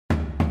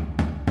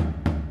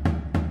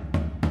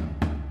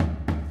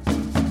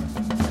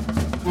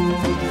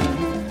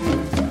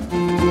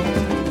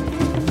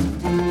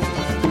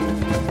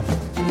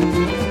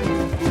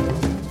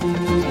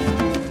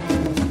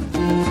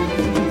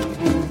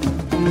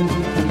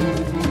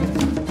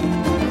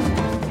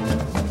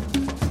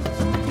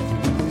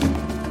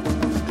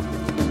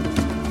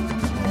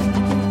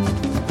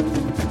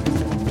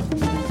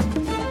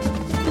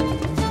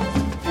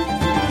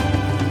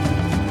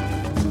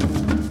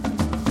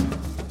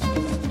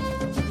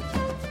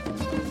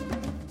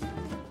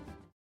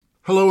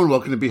Hello and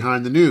welcome to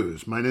Behind the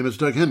News. My name is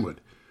Doug Henwood.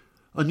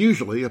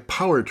 Unusually, a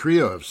power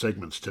trio of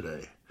segments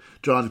today.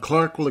 John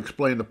Clark will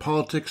explain the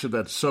politics of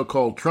that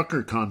so-called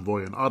trucker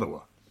convoy in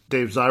Ottawa.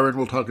 Dave Zirin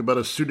will talk about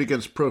a suit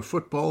against pro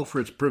football for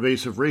its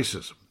pervasive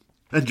racism.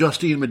 And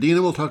Justine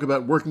Medina will talk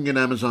about working at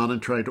Amazon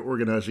and trying to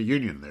organize a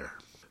union there.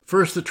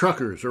 First, the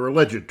truckers, or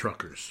alleged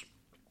truckers.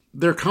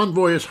 Their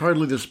convoy is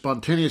hardly the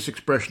spontaneous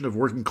expression of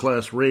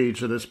working-class rage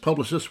that its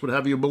publicists would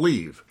have you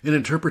believe, an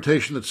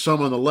interpretation that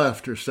some on the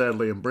left are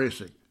sadly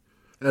embracing.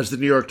 As the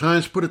New York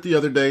Times put it the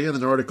other day in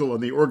an article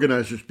on the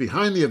organizers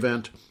behind the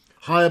event,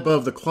 high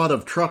above the clot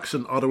of trucks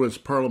in Ottawa's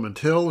Parliament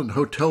Hill and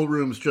hotel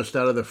rooms just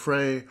out of the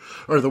fray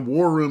are the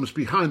war rooms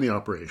behind the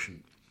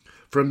operation.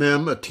 From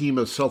them, a team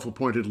of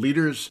self-appointed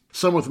leaders,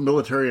 some with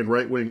military and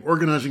right-wing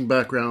organizing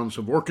backgrounds,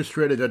 have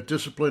orchestrated that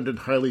disciplined and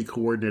highly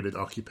coordinated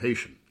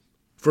occupation.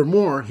 For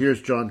more,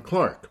 here's John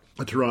Clark,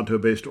 a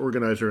Toronto-based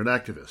organizer and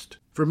activist.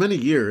 For many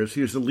years,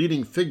 he was the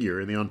leading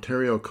figure in the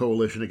Ontario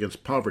Coalition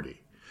Against Poverty.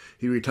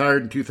 He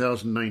retired in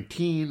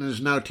 2019 and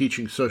is now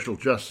teaching social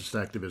justice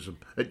activism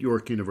at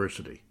York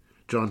University.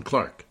 John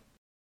Clark.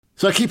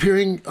 So I keep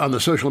hearing on the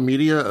social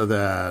media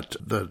that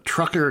the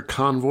trucker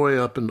convoy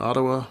up in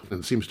Ottawa,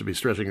 and seems to be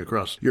stretching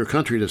across your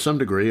country to some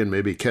degree and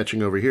maybe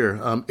catching over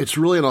here, it's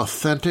really an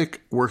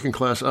authentic working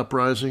class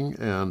uprising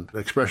and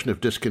expression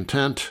of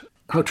discontent.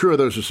 How true are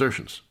those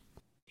assertions?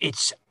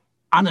 It's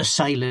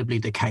unassailably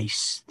the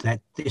case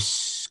that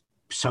this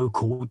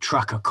so-called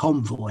trucker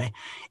convoy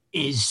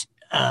is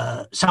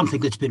something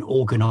that's been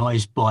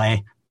organised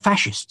by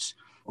fascists,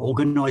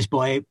 organised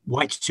by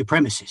white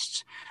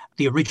supremacists.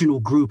 The original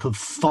group of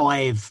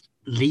 5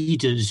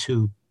 leaders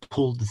who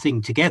pulled the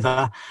thing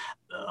together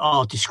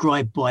are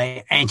described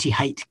by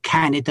Anti-Hate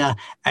Canada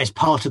as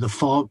part of the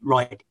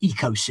far-right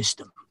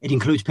ecosystem. It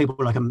includes people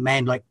like a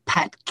man like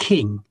Pat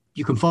King.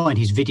 You can find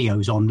his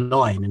videos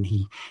online, and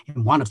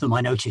in one of them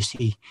I noticed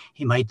he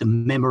made the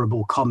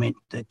memorable comment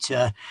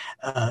that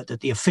that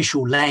the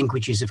official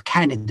languages of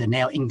Canada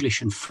now,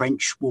 English and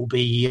French, will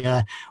be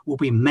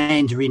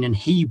Mandarin and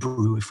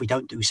Hebrew if we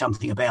don't do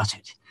something about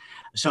it.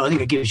 So I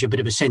think it gives you a bit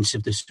of a sense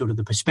of the sort of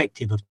the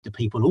perspective of the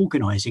people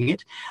organising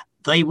it.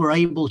 They were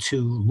able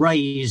to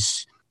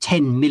raise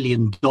 $10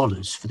 million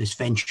for this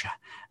venture,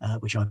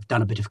 which I've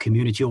done a bit of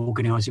community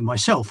organising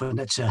myself, and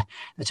that's a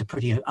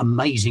pretty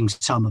amazing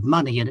sum of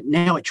money. And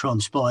now it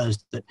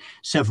transpires that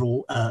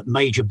several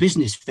major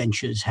business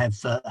ventures have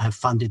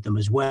funded them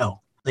as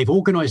well. They've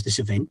organised this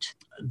event.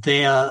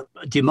 Their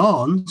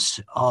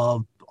demands are,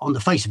 on the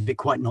face of it,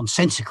 quite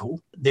nonsensical.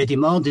 They're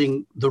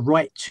demanding the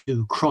right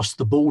to cross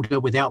the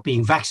border without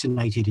being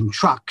vaccinated in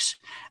trucks,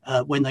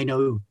 when they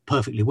know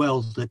perfectly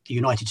well that the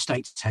United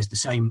States has the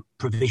same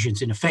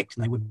provisions in effect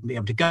and they wouldn't be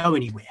able to go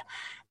anywhere.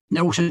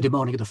 They're also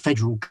demanding of the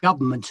federal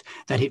government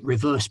that it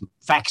reverse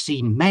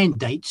vaccine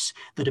mandates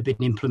that have been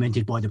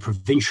implemented by the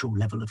provincial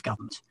level of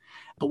government.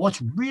 But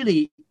what's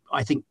really,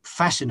 I think,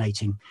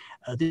 fascinating,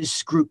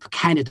 this group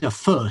Canada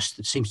First,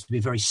 that seems to be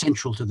very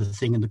central to the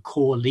thing and the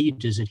core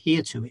leaders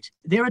adhere to it,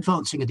 they're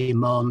advancing a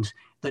demand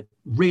that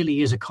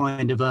really is a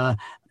kind of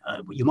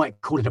you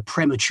might call it a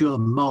premature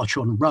march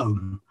on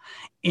Rome,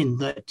 in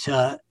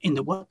that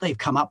what they've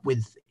come up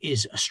with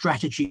is a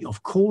strategy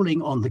of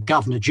calling on the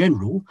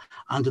Governor-General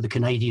under the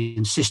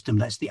Canadian system,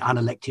 that's the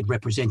unelected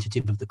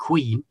representative of the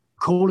Queen,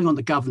 calling on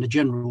the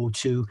Governor-General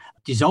to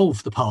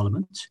dissolve the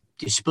Parliament,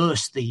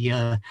 disperse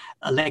the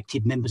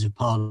elected members of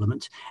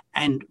Parliament,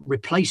 and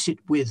replace it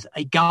with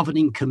a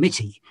governing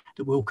committee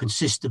that will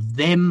consist of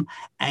them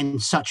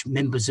and such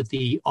members of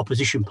the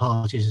opposition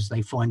parties as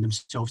they find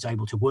themselves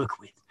able to work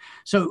with.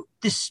 So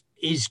this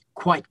is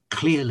quite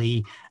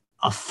clearly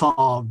a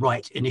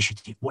far-right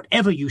initiative.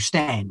 Wherever you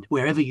stand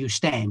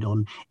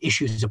on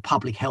issues of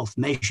public health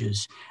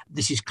measures,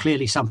 this is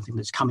clearly something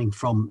that's coming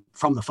from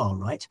the far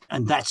right.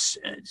 And that's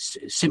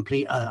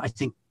simply, I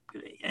think,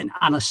 an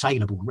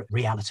unassailable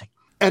reality.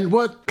 And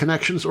what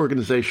connections,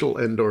 organizational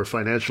and or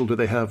financial, do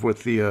they have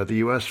with the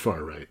US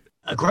far right?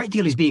 A great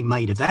deal is being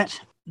made of that.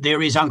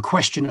 There is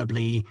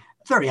unquestionably,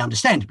 very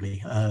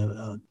understandably,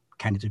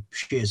 Canada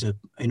shares an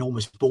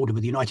enormous border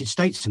with the United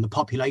States, and the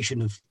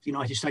population of the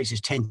United States is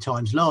 10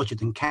 times larger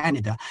than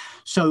Canada.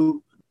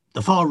 So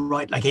the far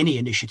right, like any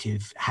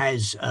initiative,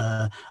 has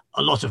a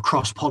lot of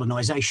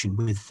cross-pollination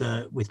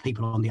with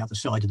people on the other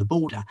side of the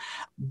border.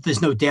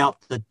 There's no doubt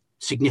that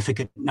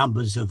significant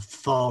numbers of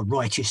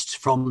far-rightists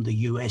from the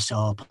US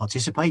are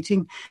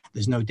participating.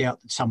 There's no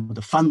doubt that some of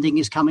the funding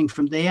is coming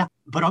from there.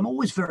 But I'm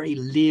always very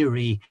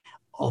leery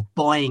of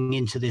buying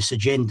into this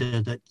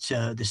agenda,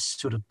 that this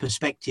sort of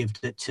perspective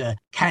that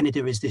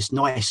Canada is this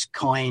nice,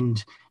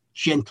 kind,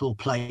 gentle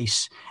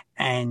place,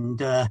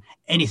 and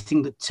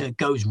anything that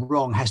goes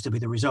wrong has to be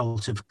the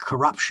result of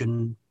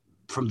corruption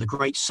from the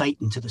great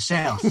Satan to the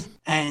south.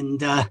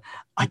 And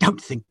I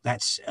don't think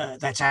that's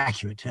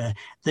accurate.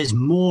 There's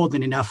more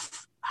than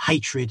enough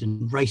hatred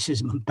and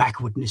racism and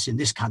backwardness in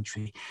this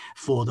country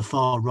for the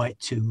far right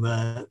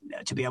to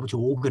be able to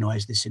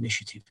organise this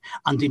initiative.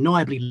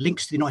 Undeniably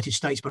links to the United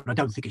States, but I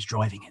don't think it's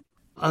driving it.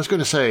 I was going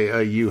to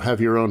say you have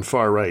your own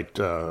far right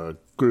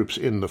groups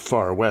in the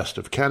far west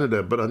of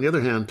Canada, but on the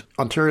other hand,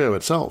 Ontario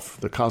itself,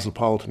 the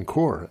Cosmopolitan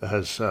Core,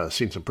 has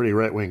seen some pretty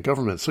right-wing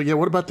governments. So,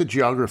 what about the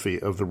geography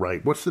of the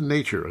right? What's the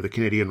nature of the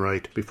Canadian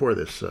right before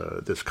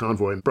this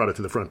convoy brought it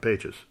to the front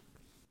pages?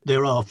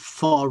 There are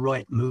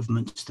far-right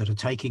movements that are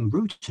taking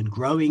root and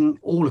growing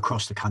all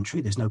across the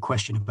country. There's no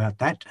question about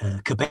that.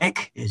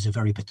 Quebec is a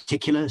very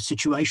particular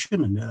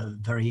situation and a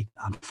very,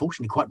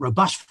 unfortunately, quite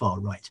robust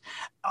far-right.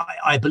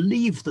 I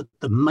believe that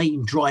the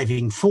main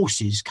driving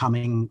forces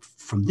coming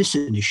from this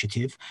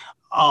initiative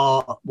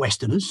are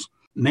Westerners.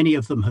 Many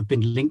of them have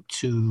been linked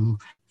to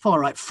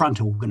far-right front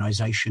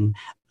organisation,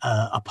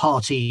 a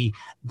party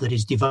that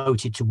is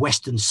devoted to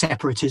Western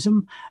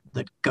separatism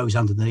that goes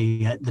under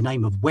the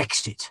name of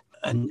Wexit.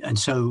 And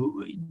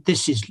so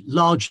this is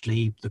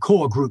largely, the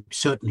core group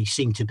certainly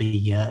seem to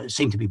be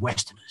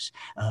Westerners,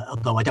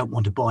 although I don't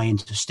want to buy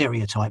into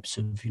stereotypes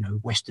of,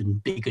 Western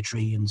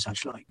bigotry and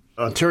such like.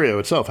 Ontario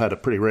itself had a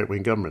pretty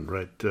right-wing government,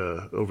 right,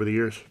 over the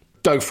years.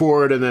 Doug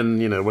Ford and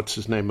then, what's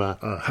his name,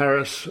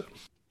 Harris?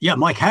 Yeah,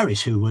 Mike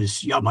Harris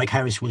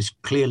was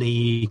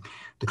clearly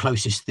the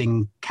closest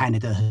thing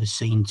Canada has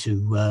seen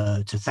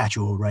to Thatcher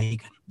or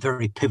Reagan.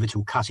 Very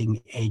pivotal,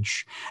 cutting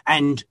edge.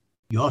 And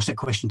you asked that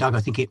question, Doug. I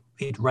think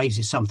it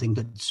raises something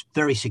that's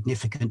very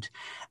significant.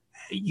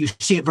 You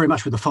see it very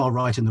much with the far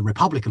right and the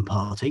Republican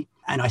Party,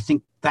 and I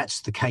think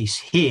that's the case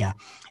here,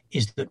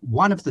 is that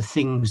one of the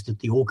things that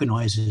the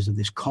organisers of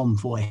this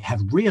convoy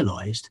have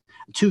realised,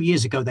 2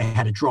 years ago they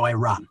had a dry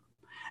run,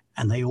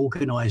 and they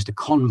organised a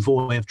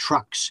convoy of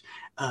trucks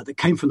that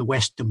came from the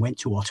west and went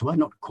to Ottawa,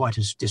 not quite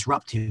as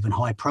disruptive and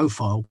high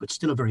profile, but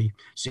still a very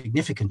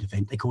significant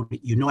event. They called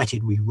it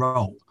United We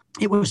Roll.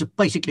 It was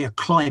basically a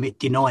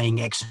climate-denying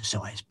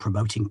exercise,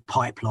 promoting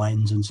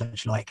pipelines and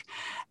such like.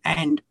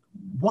 And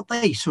what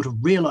they sort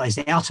of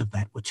realised out of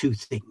that were two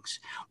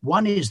things.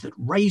 One is that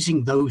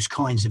raising those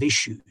kinds of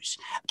issues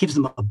gives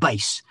them a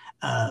base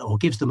or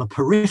gives them a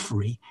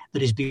periphery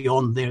that is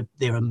beyond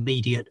their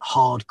immediate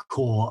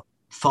hardcore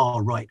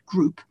far-right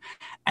group.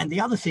 And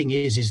the other thing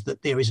is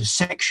that there is a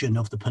section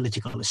of the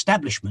political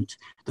establishment,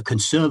 the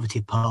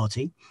Conservative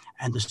Party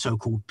and the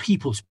so-called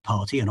People's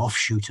Party, an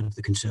offshoot of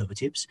the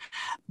Conservatives,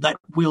 that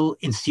will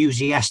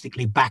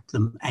enthusiastically back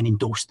them and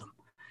endorse them.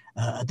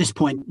 At this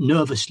point,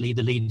 nervously,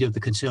 the leader of the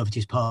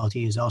Conservative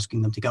Party is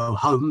asking them to go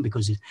home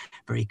because he's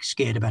very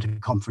scared about a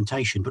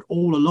confrontation. But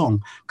all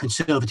along,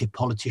 Conservative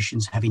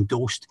politicians have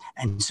endorsed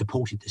and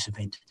supported this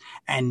event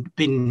and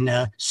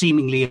been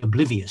seemingly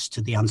oblivious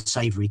to the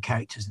unsavoury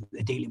characters that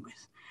they're dealing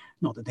with.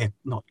 Not that they're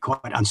not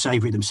quite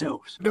unsavoury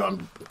themselves. No,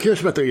 I'm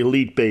curious about the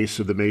elite base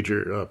of the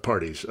major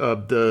parties.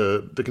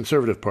 The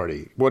Conservative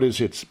Party, what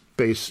is its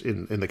base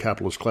in the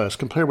capitalist class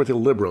compared with the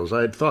Liberals? I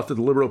had thought that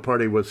the Liberal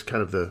Party was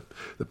kind of the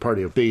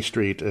party of Bay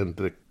Street and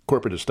the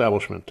corporate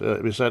establishment.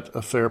 Is that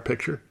a fair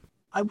picture?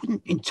 I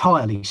wouldn't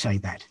entirely say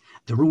that.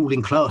 The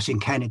ruling class in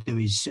Canada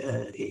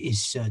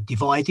is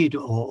divided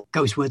or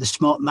goes where the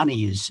smart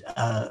money is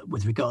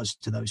with regards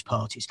to those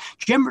parties.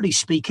 Generally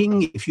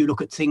speaking, if you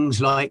look at things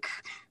like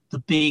the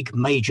big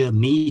major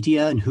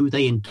media and who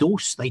they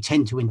endorse, they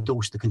tend to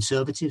endorse the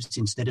Conservatives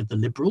instead of the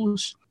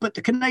Liberals. But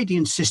the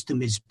Canadian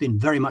system has been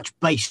very much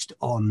based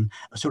on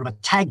a sort of a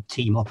tag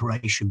team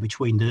operation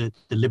between the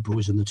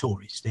Liberals and the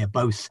Tories. They're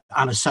both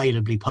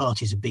unassailably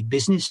parties of big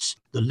business.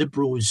 The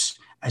Liberals,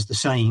 as the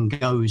saying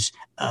goes,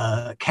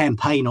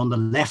 campaign on the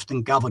left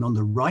and govern on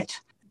the right.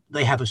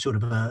 They have a sort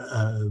of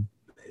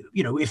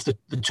if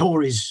the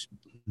Tories,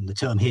 the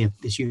term here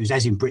is used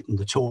as in Britain,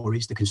 the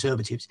Tories, the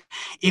Conservatives,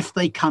 if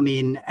they come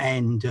in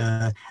and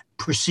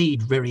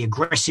proceed very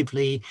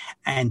aggressively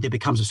and there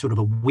becomes a sort of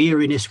a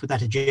weariness with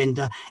that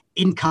agenda,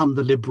 in come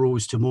the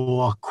Liberals to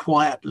more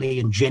quietly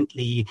and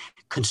gently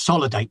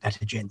consolidate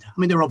that agenda. I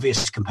mean, there are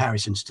obvious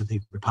comparisons to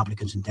the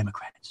Republicans and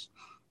Democrats.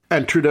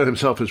 And Trudeau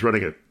himself is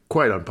running a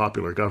quite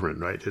unpopular government,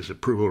 right? His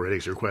approval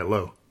ratings are quite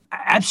low.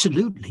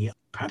 Absolutely.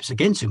 Perhaps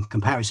again some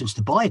comparisons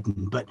to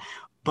Biden,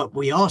 but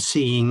we are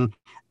seeing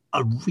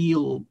a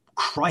real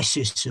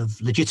crisis of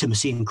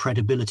legitimacy and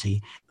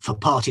credibility for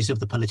parties of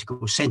the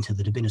political centre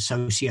that have been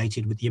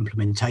associated with the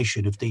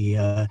implementation of the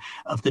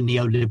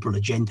neoliberal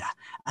agenda.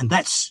 And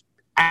that's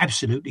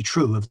absolutely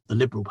true of the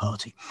Liberal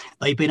Party.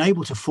 They've been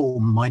able to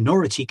form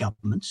minority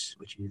governments,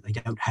 which they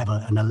don't have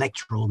an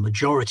electoral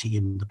majority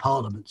in the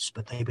parliaments,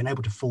 but they've been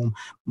able to form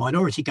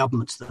minority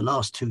governments the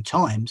last two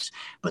times,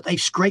 but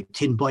they've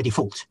scraped in by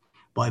default,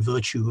 by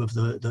virtue of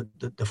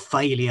the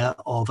failure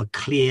of a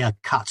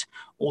clear-cut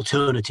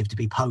alternative to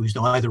be posed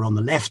either on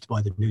the left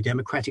by the New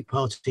Democratic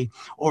Party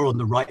or on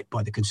the right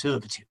by the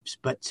Conservatives.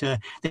 But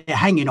they're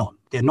hanging on.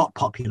 They're not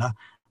popular.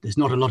 There's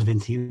not a lot of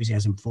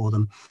enthusiasm for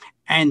them.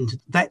 And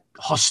that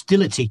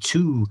hostility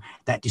to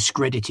that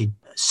discredited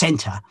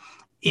centre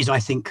is, I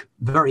think,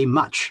 very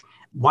much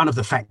one of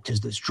the factors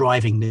that's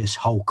driving this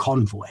whole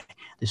convoy,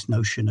 this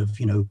notion of,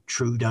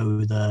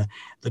 Trudeau, the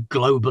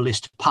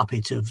globalist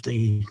puppet of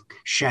the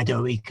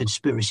shadowy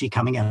conspiracy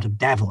coming out of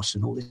Davos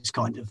and all this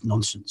kind of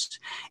nonsense,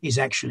 is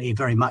actually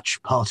very much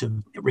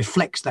it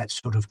reflects that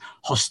sort of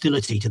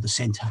hostility to the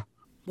centre.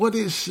 What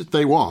is it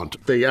they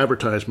want? They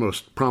advertise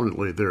most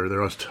prominently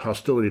their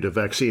hostility to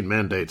vaccine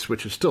mandates,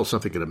 which is still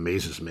something that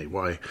amazes me,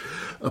 why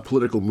a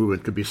political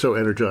movement could be so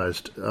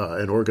energized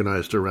and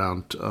organized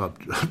around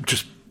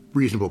just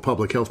reasonable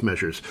public health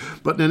measures.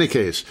 But in any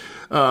case,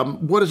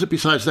 what is it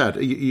besides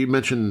that? You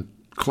mentioned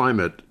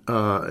climate.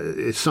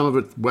 Is some of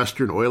it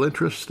Western oil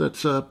interests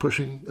that's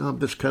pushing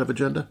this kind of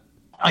agenda?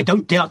 I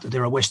don't doubt that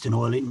there are Western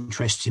oil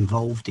interests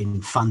involved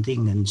in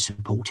funding and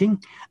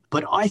supporting,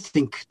 but I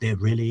think there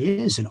really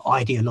is an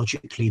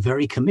ideologically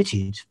very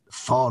committed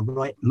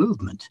far-right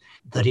movement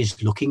that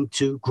is looking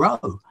to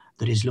grow,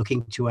 that is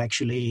looking to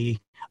actually,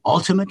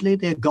 ultimately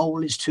their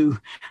goal is to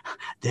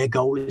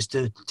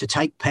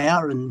take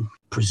power and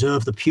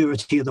preserve the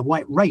purity of the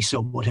white race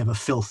or whatever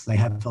filth they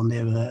have on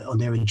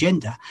their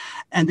agenda,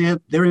 and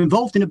they're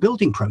involved in a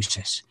building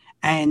process,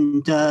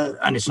 and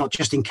it's not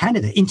just in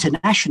Canada,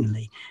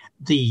 internationally.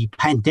 The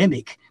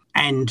pandemic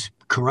and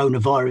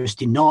coronavirus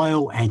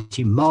denial,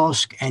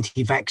 anti-mask,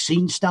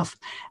 anti-vaccine stuff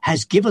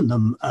has given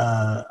them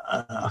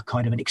a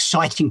kind of an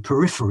exciting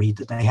periphery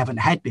that they haven't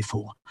had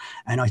before,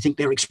 and I think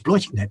they're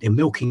exploiting that. They're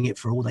milking it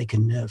for all they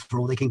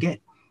can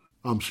get.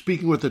 I'm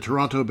speaking with the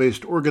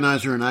Toronto-based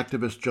organizer and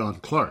activist John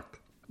Clark.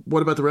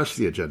 What about the rest of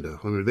the agenda?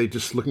 I mean, are they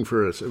just looking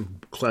for a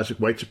classic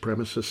white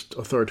supremacist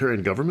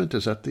authoritarian government?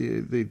 Is that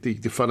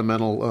the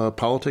fundamental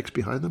politics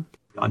behind them?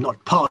 I'm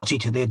not party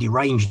to their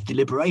deranged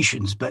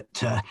deliberations, but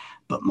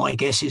my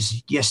guess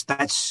is, yes,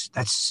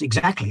 that's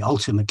exactly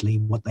ultimately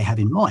what they have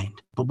in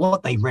mind. But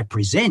what they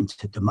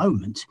represent at the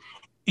moment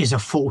is a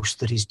force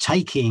that is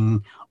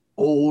taking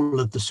all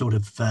of the sort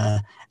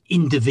of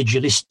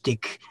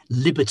individualistic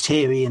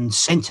libertarian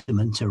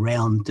sentiment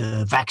around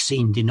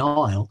vaccine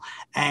denial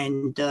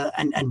and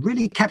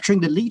really capturing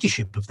the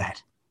leadership of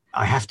that.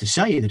 I have to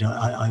say that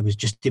I was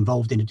just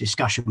involved in a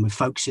discussion with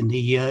folks in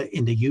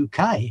the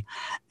UK,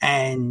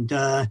 and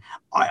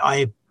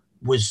I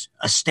was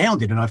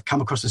astounded, and I've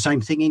come across the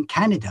same thing in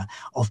Canada,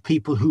 of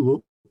people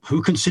who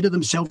consider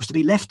themselves to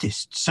be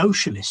leftists,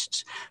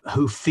 socialists,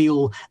 who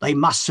feel they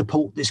must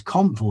support this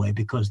convoy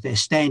because they're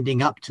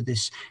standing up to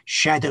this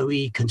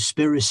shadowy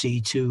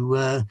conspiracy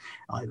to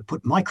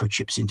put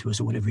microchips into us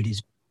or whatever it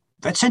is.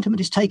 That sentiment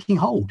is taking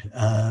hold,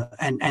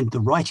 and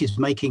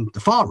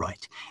the far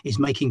right is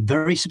making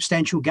very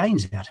substantial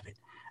gains out of it.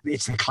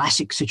 It's a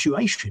classic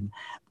situation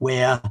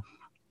where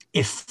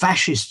if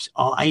fascists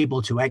are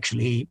able to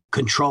actually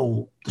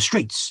control the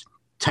streets,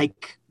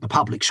 take the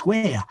public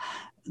square,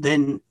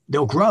 then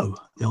they'll grow.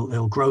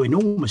 They'll grow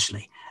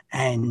enormously.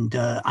 And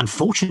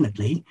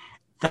unfortunately,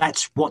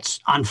 that's what's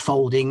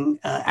unfolding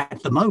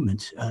at the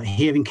moment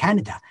here in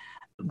Canada.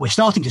 We're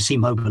starting to see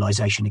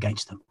mobilization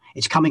against them.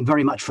 It's coming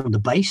very much from the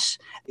base.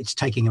 It's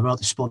taking a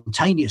rather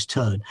spontaneous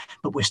turn,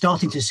 but we're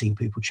starting to see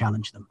people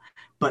challenge them.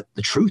 But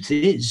the truth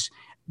is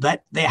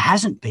that there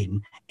hasn't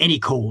been any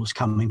calls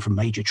coming from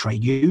major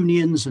trade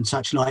unions and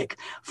such like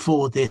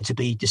for there to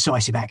be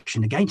decisive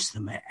action against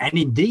them. And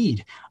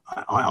indeed,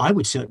 I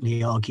would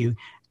certainly argue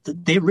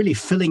that they're really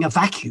filling a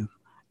vacuum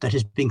that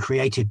has been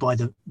created by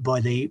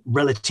the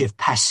relative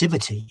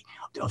passivity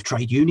of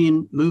trade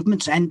union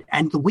movements and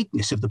the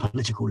weakness of the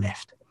political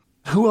left.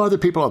 Who are the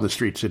people on the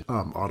streets in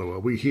Ottawa?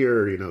 We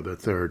hear,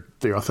 that they're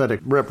the authentic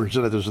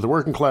representatives of the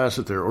working class,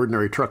 that they're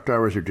ordinary truck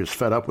drivers who are just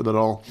fed up with it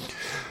all.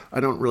 I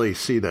don't really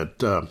see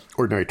that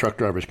ordinary truck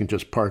drivers can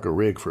just park a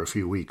rig for a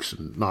few weeks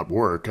and not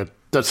work.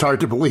 That's hard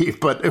to believe,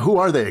 but who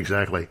are they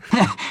exactly?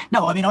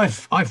 No, I mean,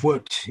 I've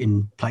worked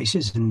in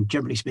places, and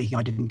generally speaking,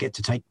 I didn't get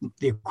to take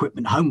the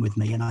equipment home with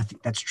me, and I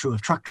think that's true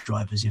of truck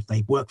drivers if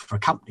they work for a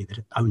company that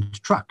owns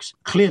trucks.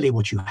 Clearly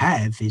what you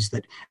have is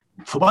that,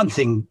 for one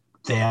thing,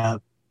 they're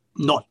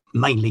not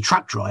mainly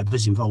truck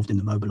drivers involved in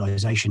the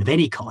mobilisation of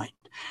any kind,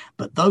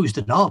 but those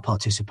that are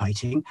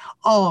participating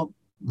are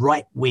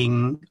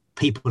right-wing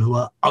people who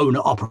are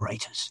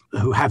owner-operators,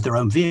 who have their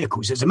own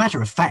vehicles. As a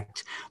matter of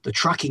fact, the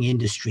trucking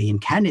industry in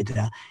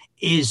Canada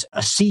is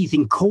a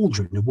seething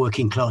cauldron of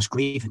working-class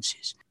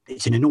grievances.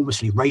 It's an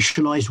enormously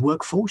racialized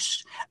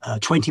workforce,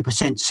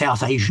 20%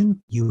 South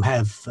Asian. You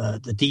have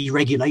the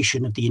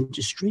deregulation of the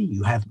industry.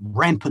 You have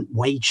rampant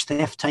wage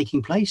theft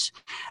taking place.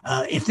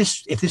 If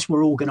this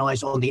were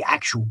organized on the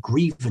actual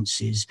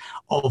grievances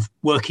of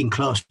working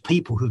class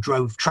people who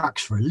drove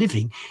trucks for a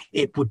living,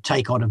 it would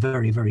take on a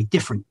very, very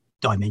different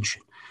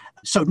dimension.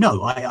 So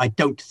no, I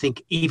don't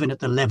think even at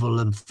the level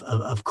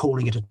of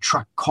calling it a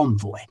truck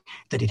convoy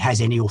that it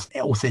has any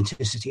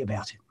authenticity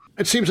about it.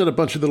 It seems that a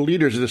bunch of the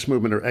leaders of this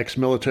movement are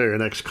ex-military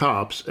and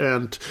ex-cops,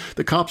 and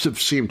the cops have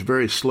seemed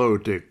very slow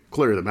to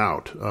clear them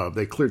out.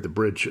 They cleared the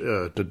bridge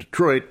to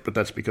Detroit, but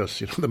that's because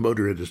the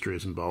motor industry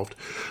is involved.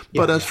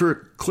 But as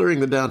for clearing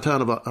the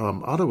downtown of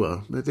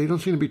Ottawa, they don't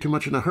seem to be too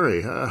much in a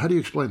hurry. How do you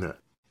explain that?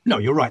 No,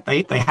 you're right.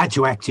 They had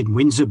to act in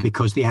Windsor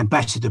because the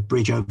Ambassador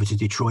Bridge over to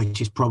Detroit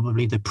is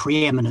probably the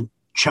preeminent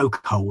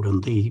chokehold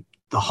on the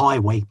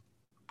highway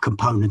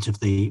component of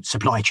the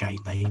supply chain.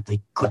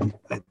 They couldn't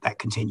let that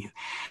continue.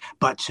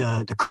 But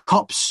the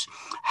cops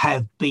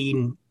have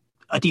been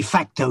a de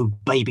facto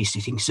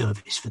babysitting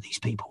service for these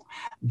people.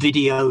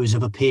 Videos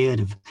have appeared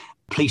of a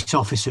police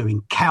officer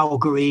in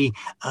Calgary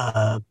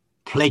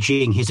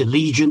pledging his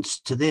allegiance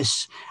to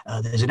this.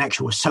 There's an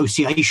actual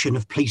association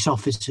of police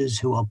officers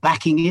who are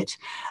backing it.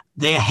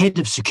 Their head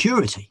of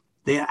security,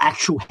 their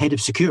actual head of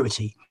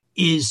security,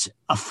 is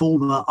a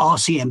former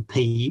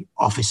RCMP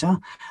officer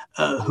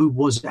who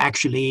was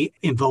actually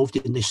involved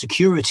in the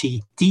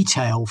security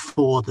detail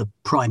for the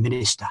Prime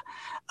Minister.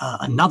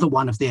 Another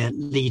one of their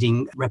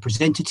leading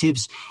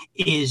representatives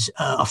is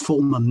a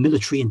former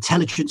military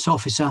intelligence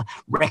officer,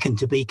 reckoned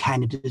to be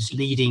Canada's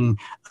leading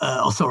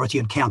authority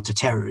on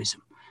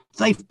counter-terrorism.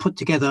 They've put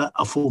together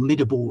a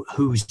formidable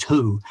who's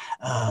who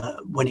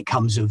when it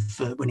comes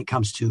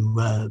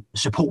to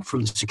support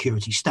from the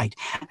security state.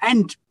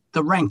 And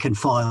the rank and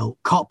file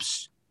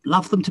cops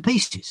love them to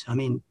pieces. I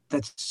mean,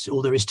 that's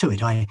all there is to it.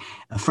 A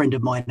friend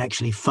of mine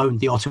actually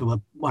phoned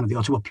one of the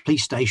Ottawa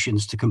police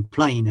stations to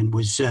complain, and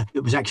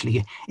it was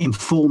actually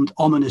informed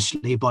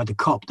ominously by the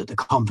cop that the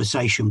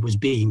conversation was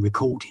being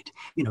recorded.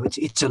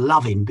 It's a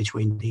love-in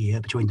between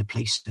the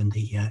police and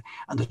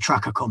the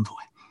trucker convoy.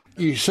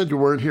 You said you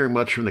weren't hearing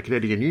much from the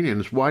Canadian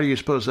unions. Why do you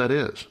suppose that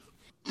is?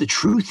 The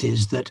truth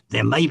is that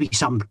there may be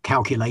some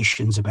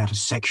calculations about a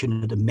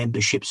section of the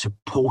membership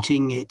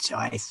supporting it,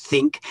 I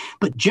think.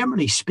 But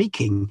generally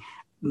speaking,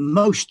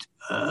 most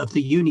of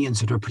the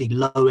unions are pretty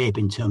low ebb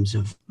in terms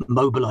of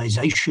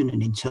mobilization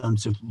and in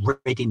terms of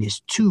readiness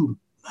to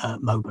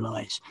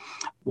mobilize.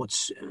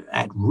 What's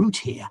at root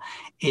here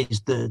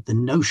is the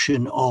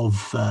notion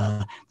of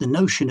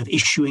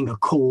issuing a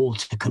call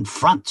to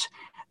confront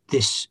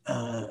this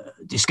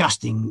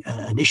disgusting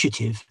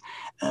initiative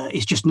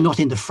is just not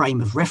in the frame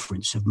of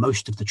reference of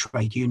most of the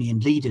trade union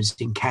leaders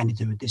in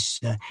Canada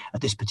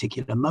at this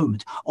particular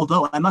moment.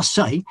 Although I must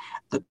say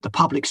that the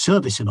Public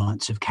Service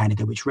Alliance of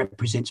Canada, which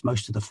represents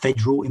most of the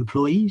federal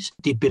employees,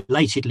 did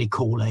belatedly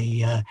call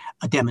a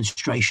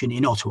demonstration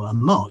in Ottawa, a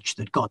march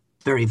that got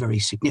very, very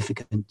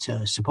significant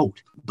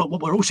support. But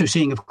what we're also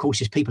seeing, of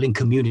course, is people in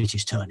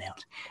communities turn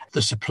out.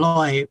 The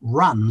supply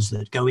runs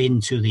that go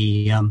into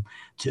the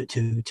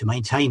to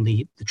maintain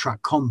the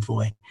truck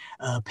convoy,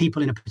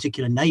 people in a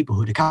particular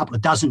neighbourhood, a couple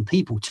of dozen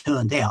people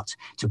turned out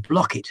to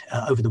block it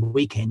over the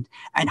weekend,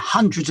 and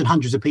hundreds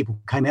of people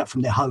came out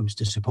from their homes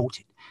to support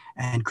it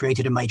and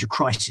created a major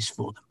crisis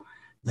for them.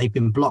 They've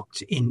been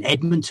blocked in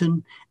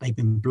Edmonton. They've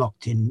been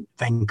blocked in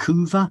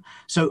Vancouver.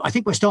 So I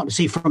think we're starting to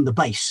see from the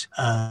base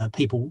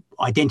people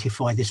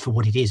identify this for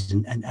what it is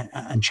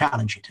and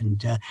challenge it.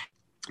 And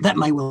that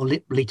may well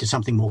lead to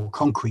something more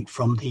concrete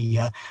from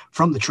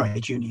the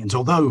trade unions.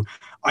 Although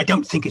I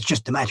don't think it's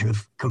just a matter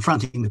of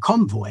confronting the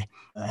convoy,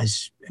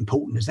 as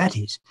important as that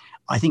is.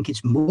 I think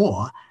it's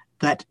more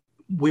that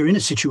we're in a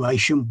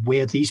situation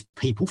where these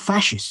people,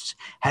 fascists,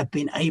 have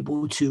been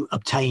able to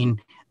obtain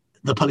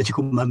the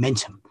political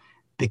momentum,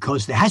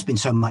 because there has been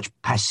so much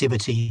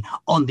passivity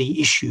on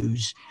the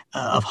issues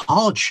of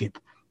hardship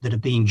that are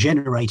being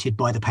generated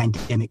by the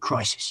pandemic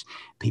crisis.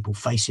 People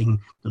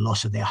facing the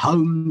loss of their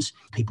homes,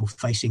 people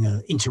facing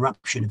an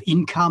interruption of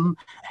income,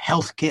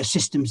 healthcare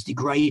systems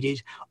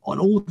degraded. On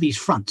all these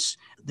fronts,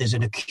 there's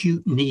an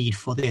acute need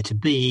for there to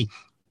be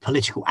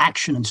political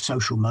action and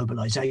social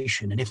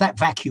mobilization. And if that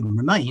vacuum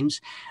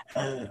remains,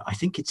 I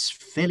think it's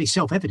fairly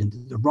self-evident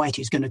that the right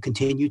is going to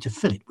continue to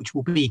fill it, which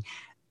will be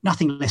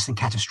nothing less than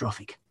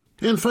catastrophic.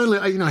 And finally,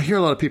 I hear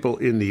a lot of people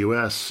in the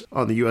U.S.,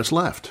 on the U.S.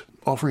 left,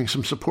 offering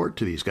some support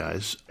to these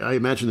guys. I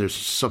imagine there's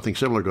something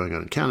similar going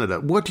on in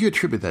Canada. What do you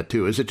attribute that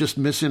to? Is it just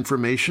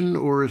misinformation,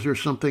 or is there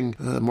something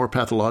more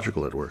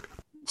pathological at work?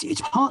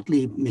 It's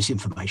partly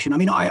misinformation. I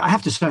mean, I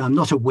have to say I'm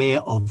not aware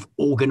of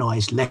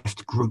organised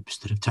left groups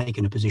that have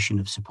taken a position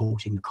of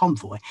supporting the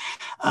convoy.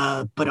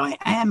 But I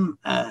am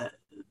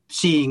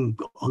seeing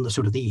on the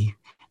sort of the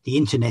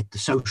internet, the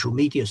social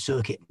media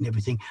circuit and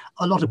everything,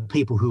 a lot of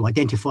people who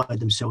identify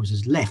themselves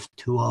as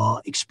left who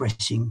are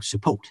expressing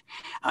support.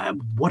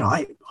 What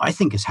I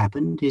think has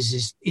happened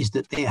is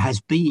that there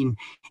has been,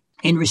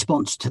 in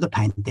response to the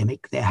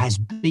pandemic, there has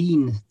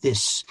been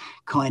this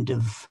kind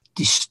of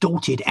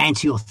distorted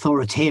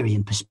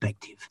anti-authoritarian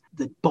perspective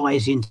that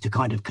buys into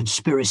kind of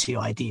conspiracy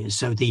ideas.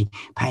 So the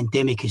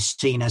pandemic is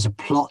seen as a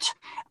plot.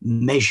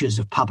 Measures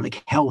of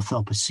public health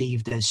are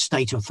perceived as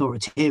state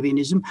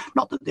authoritarianism.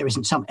 Not that there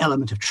isn't some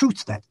element of truth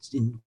to that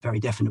in very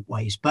definite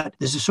ways, but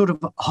there's a sort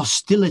of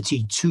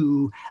hostility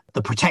to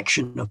the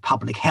protection of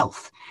public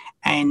health.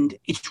 And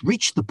it's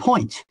reached the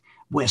point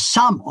where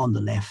some on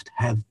the left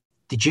have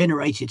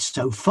degenerated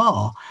so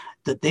far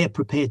that they're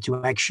prepared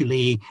to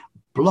actually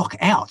block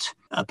out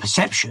a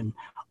perception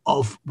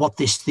of what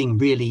this thing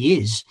really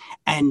is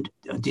and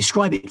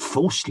describe it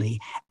falsely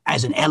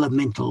as an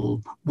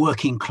elemental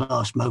working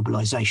class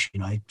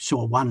mobilization. I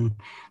saw one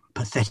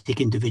pathetic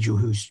individual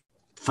whose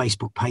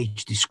Facebook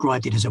page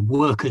described it as a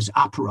workers'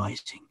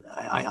 uprising.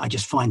 I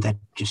just find that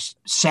just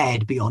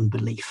sad beyond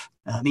belief.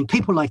 I mean,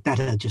 people like that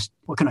are just,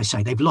 what can I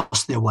say? They've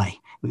lost their way.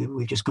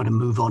 We've just got to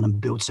move on and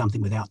build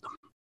something without them.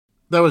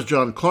 That was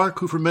John Clark,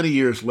 who for many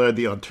years led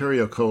the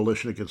Ontario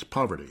Coalition Against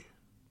Poverty.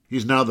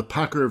 He's now the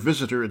Packer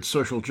Visitor in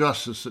Social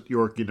Justice at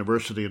York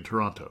University in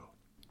Toronto.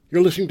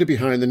 You're listening to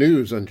Behind the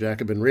News on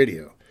Jacobin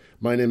Radio.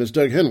 My name is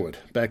Doug Henwood,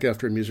 back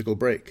after a musical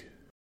break.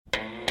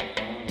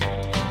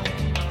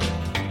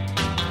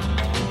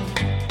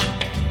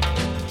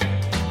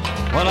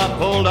 When I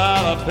pulled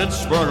out of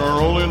Pittsburgh,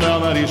 rolling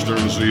down that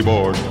eastern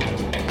seaboard,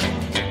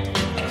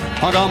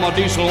 I got my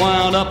diesel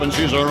wound up and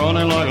she's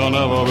a-running like I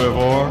never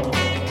before.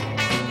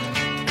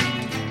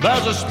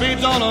 There's a speed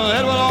zone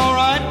ahead, well, all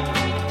right.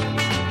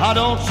 I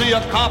don't see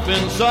a cop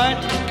in sight.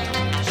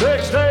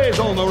 6 days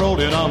on the road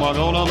and I'm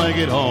gonna make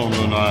it home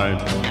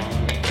tonight.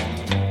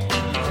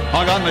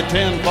 I got me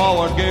 10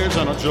 forward gears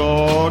and a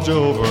Georgia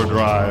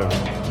overdrive.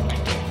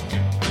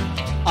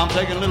 I'm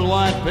taking little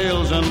white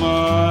pills and my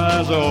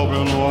eyes are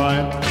open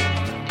wide.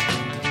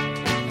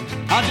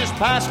 I just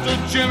passed a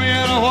Jimmy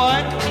in a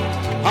white.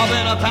 I've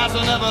been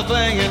a-passing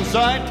everything in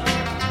sight.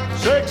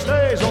 6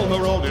 days on the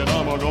road and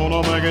I'm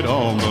gonna make it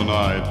home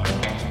tonight.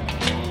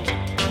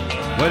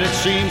 But it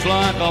seems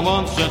like a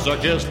month since I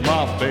kissed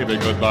my baby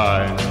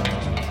goodbye.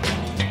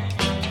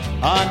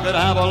 I could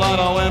have a lot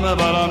of women,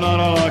 but I'm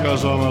not like a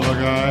some other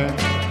guy.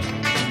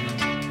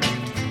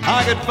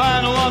 I could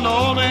find one to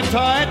hold me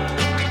tight,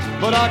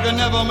 but I can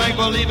never make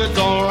believe it's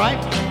all right.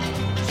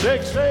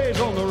 6 days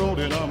on the road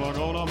and I'm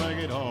gonna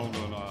make it home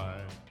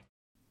tonight.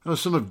 That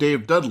was some of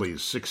Dave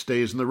Dudley's 6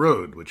 Days on the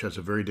Road, which has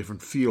a very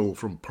different feel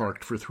from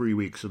Parked for 3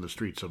 Weeks in the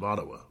Streets of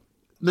Ottawa.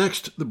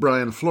 Next, the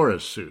Brian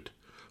Flores suit.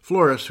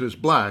 Flores, who is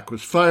black,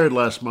 was fired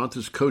last month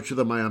as coach of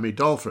the Miami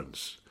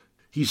Dolphins.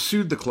 He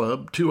sued the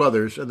club, 2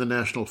 others, and the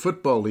National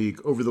Football League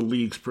over the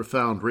league's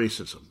profound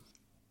racism.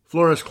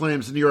 Flores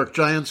claims the New York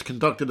Giants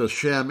conducted a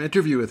sham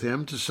interview with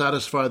him to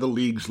satisfy the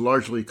league's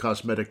largely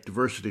cosmetic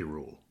diversity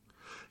rule.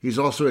 He's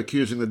also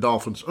accusing the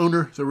Dolphins'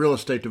 owner, the real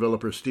estate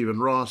developer Stephen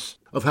Ross,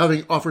 of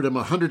having offered him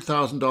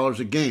 $100,000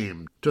 a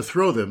game to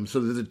throw them so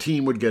that the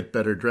team would get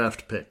better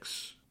draft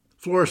picks.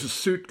 Flores'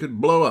 suit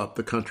could blow up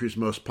the country's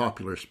most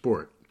popular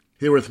sport.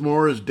 Here with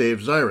more is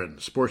Dave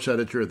Zirin, sports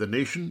editor of The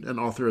Nation and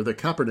author of The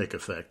Kaepernick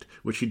Effect,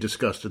 which he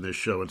discussed in this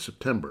show in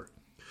September.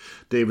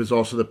 Dave is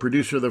also the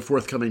producer of the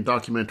forthcoming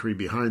documentary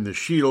Behind the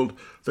Shield,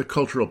 The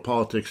Cultural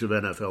Politics of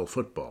NFL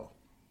Football.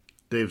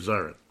 Dave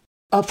Zirin.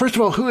 First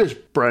of all, who is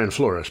Brian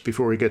Flores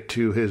before we get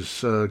to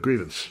his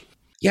grievance?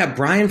 Yeah,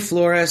 Brian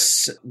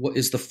Flores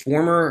is the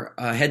former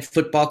head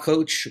football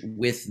coach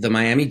with the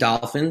Miami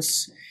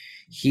Dolphins.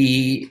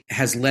 He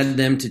has led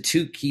them to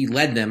two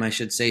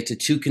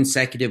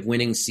consecutive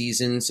winning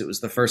seasons. It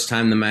was the first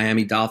time the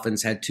Miami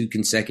Dolphins had 2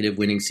 consecutive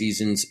winning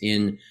seasons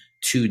in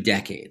 2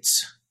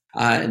 decades.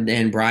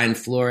 And Brian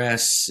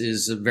Flores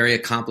is a very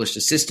accomplished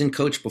assistant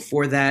coach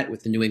before that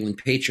with the New England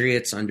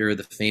Patriots under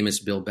the famous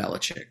Bill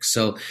Belichick.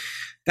 So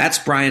that's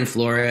Brian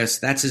Flores.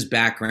 That's his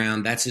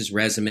background. That's his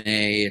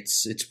resume.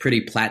 It's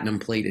pretty platinum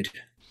plated.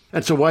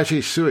 And so why is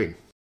he suing?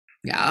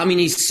 Yeah, I mean,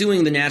 he's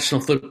suing the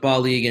National Football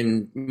League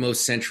and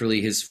most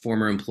centrally his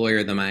former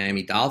employer, the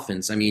Miami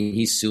Dolphins. I mean,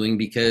 he's suing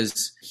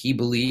because he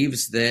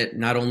believes that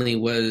not only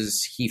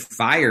was he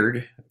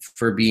fired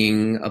for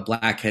being a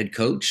black head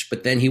coach,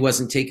 but then he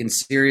wasn't taken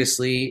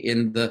seriously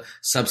in the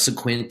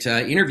subsequent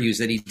interviews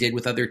that he did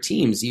with other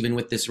teams, even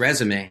with this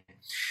resume.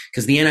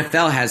 Because the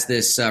NFL has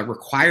this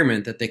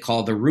requirement that they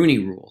call the Rooney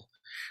Rule,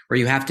 where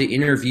you have to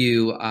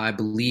interview, I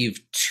believe,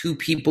 2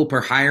 people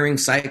per hiring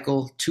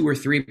cycle, 2 or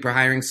 3 per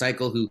hiring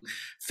cycle who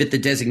fit the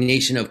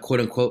designation of quote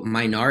unquote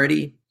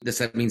minority.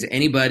 That means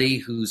anybody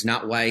who's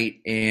not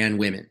white and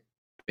women,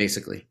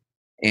 basically.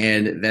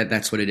 And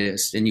that's what it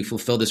is. And you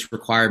fulfill this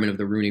requirement of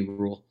the Rooney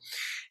Rule.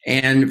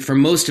 And for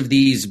most of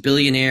these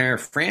billionaire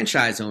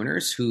franchise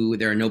owners, who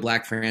there are no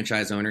black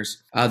franchise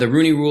owners, the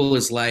Rooney Rule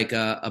is like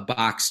a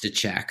box to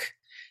check.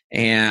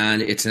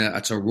 And it's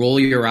a roll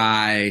your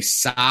eye,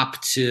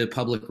 sop to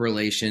public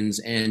relations.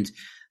 And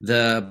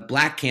the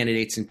black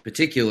candidates in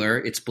particular,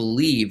 it's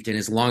believed and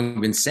has long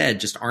been said,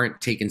 just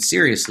aren't taken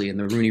seriously. And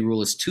the Rooney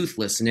Rule is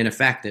toothless and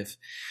ineffective.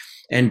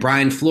 And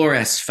Brian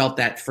Flores felt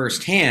that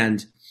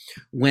firsthand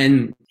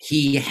when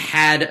he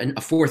had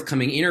a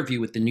forthcoming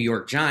interview with the New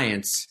York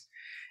Giants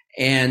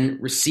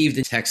and received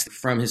a text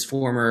from his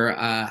former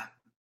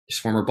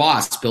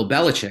boss, Bill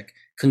Belichick,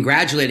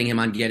 congratulating him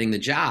on getting the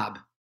job.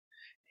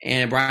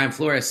 And Brian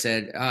Flores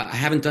said, I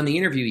haven't done the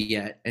interview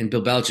yet. And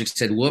Bill Belichick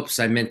said, whoops,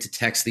 I meant to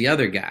text the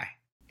other guy,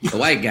 the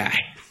white guy,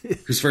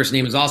 whose first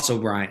name is also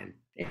Brian.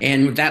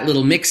 And that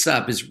little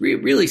mix-up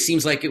really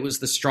seems like it was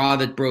the straw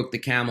that broke the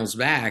camel's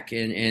back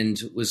and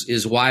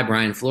is why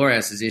Brian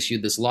Flores has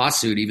issued this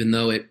lawsuit, even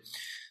though it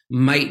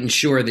might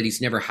ensure that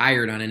he's never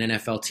hired on an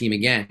NFL team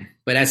again.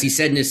 But as he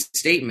said in his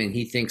statement,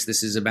 he thinks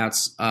this is about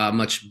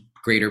much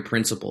greater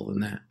principle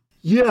than that.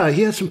 Yeah,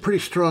 he had some pretty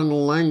strong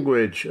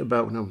language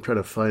about, I'm trying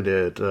to find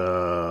it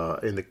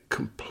in the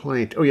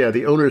complaint. Oh, yeah,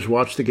 the owners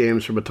watch the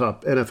games from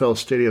atop NFL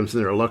stadiums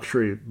in their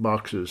luxury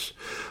boxes,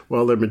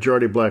 while their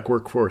majority black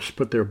workforce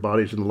put their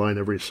bodies in the line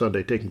every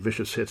Sunday, taking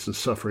vicious hits and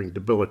suffering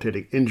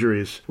debilitating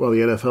injuries, while the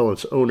NFL and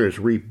its owners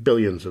reap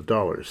billions of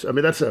dollars. I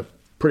mean, that's a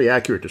pretty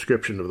accurate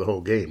description of the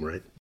whole game,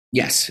 right?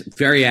 Yes,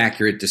 very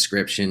accurate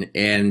description.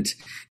 And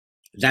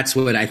that's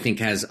what I think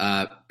has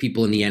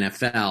people in the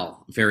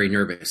NFL very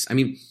nervous. I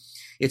mean,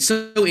 it's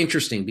so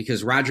interesting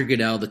because Roger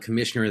Goodell, the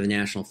commissioner of the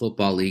National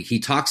Football League, he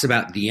talks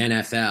about the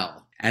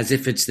NFL as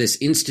if it's this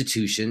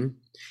institution,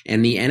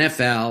 and the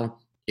NFL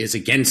is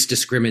against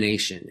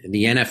discrimination, and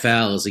the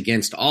NFL is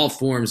against all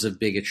forms of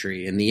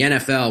bigotry, and the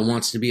NFL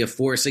wants to be a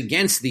force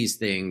against these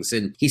things.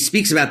 And he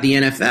speaks about the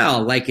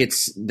NFL like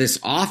it's this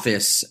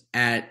office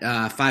at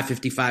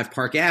 555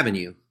 Park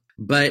Avenue.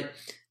 But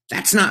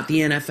that's not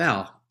the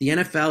NFL. The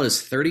NFL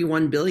is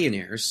 31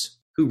 billionaires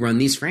who run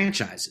these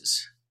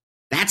franchises.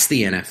 That's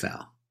the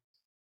NFL.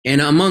 And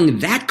among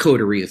that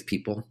coterie of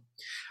people,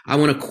 I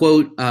want to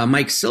quote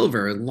Mike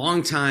Silver, a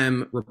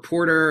longtime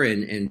reporter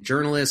and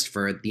journalist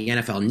for the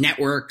NFL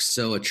Network,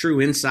 so a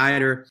true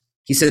insider.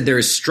 He said there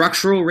is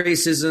structural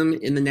racism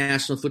in the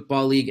National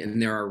Football League,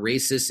 and there are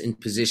racists in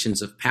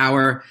positions of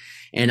power,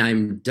 and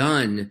I'm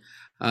done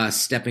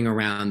stepping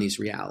around these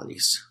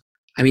realities.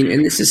 I mean,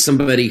 and this is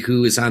somebody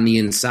who is on the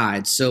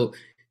inside. So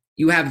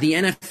you have the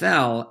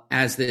NFL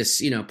as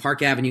this,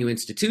 Park Avenue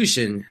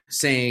institution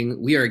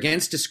saying we are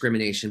against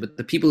discrimination, but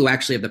the people who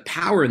actually have the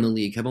power in the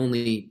league have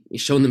only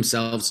shown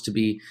themselves to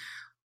be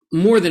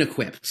more than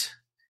equipped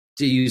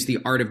to use the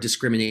art of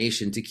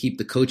discrimination to keep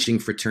the coaching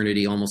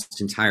fraternity almost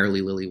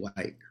entirely lily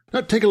white.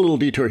 Now, take a little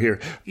detour here.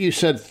 You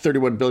said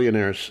 31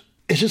 billionaires.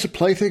 Is this a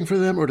plaything for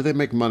them, or do they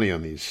make money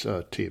on these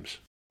teams?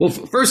 Well,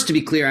 first, to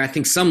be clear, I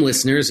think some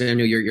listeners, and I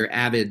know you're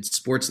avid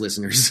sports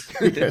listeners,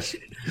 yes.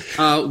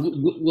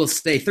 will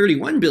say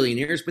 31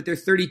 billionaires, but there are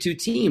 32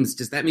 teams.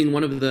 Does that mean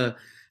one of the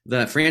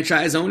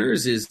franchise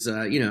owners is,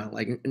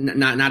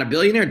 not a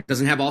billionaire,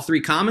 doesn't have all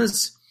three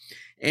commas?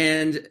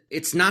 And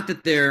it's not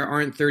that there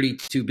aren't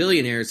 32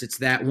 billionaires. It's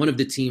that one of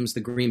the teams, the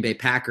Green Bay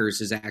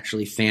Packers, is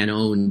actually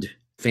fan-owned.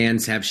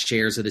 Fans have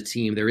shares of the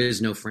team. There is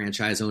no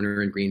franchise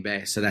owner in Green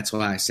Bay. So that's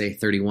why I say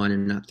 31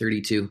 and not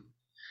 32.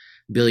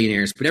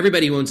 Billionaires, but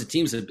everybody who owns a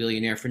team is a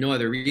billionaire for no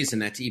other reason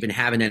that to even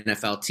have an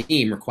NFL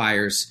team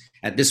requires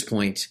at this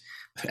point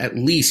at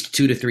least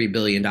 $2 to $3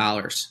 billion.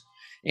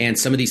 And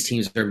some of these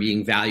teams are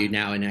being valued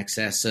now in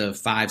excess of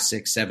 $5,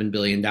 $6, $7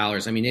 billion.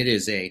 I mean, it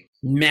is a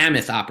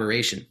mammoth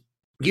operation.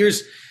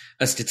 Here's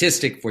a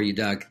statistic for you,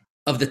 Doug.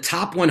 Of the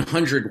top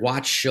 100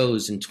 watched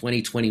shows in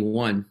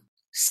 2021,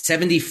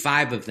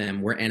 75 of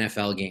them were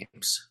NFL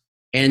games.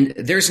 And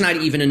there's not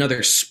even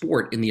another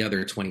sport in the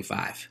other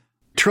 25.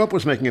 Trump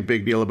was making a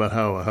big deal about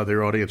how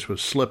their audience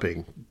was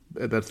slipping.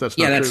 That's not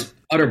true. That's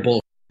utter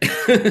bull.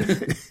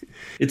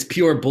 It's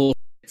pure bull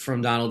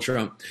from Donald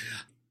Trump.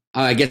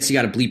 I guess you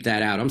got to bleep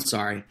that out. I'm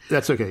sorry.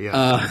 That's okay. Yeah,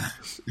 I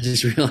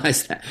just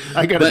realized that.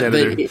 I got it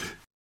edited.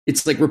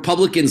 It's like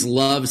Republicans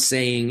love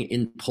saying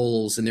in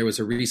polls, and there was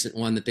a recent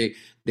one that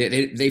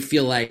they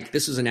feel like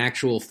this was an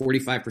actual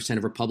 45%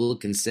 of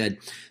Republicans said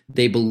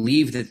they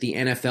believe that the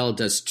NFL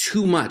does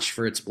too much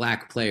for its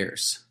black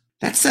players.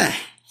 That's a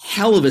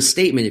hell of a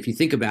statement if you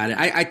think about it.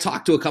 I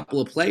talked to a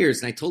couple of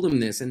players and I told them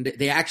this, and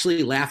they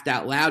actually laughed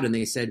out loud and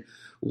they said,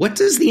 what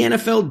does the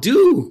NFL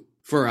do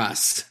for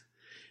us?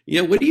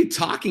 What are you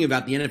talking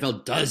about? The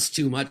NFL does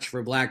too much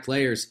for black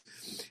players.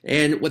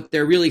 And what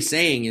they're really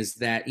saying is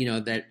that,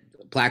 that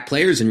black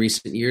players in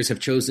recent years have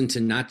chosen to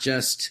not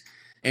just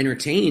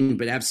entertain,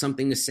 but have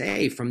something to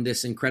say from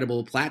this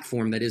incredible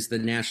platform that is the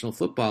National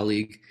Football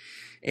League.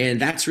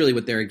 And that's really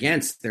what they're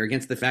against. They're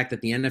against the fact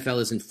that the NFL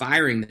isn't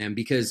firing them,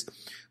 because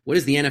what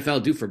does the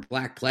NFL do for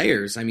black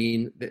players? I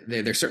mean,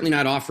 they're certainly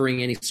not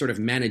offering any sort of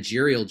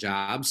managerial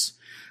jobs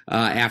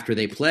after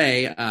they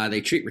play. They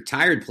treat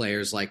retired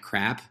players like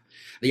crap.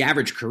 The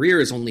average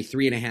career is only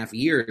 3.5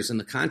 years, and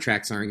the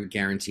contracts aren't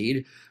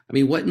guaranteed. I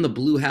mean, what in the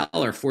blue hell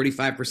are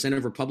 45%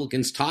 of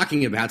Republicans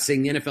talking about,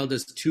 saying the NFL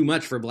does too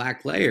much for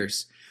black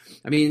players?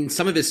 I mean,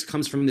 some of this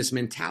comes from this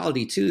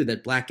mentality, too,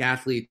 that black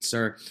athletes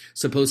are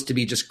supposed to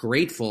be just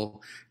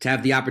grateful to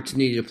have the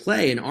opportunity to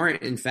play and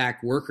aren't, in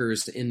fact,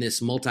 workers in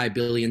this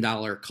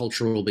multi-billion-dollar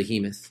cultural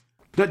behemoth.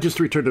 Just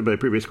to return to my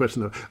previous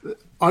question, though,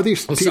 are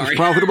these teams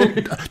profitable?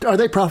 Are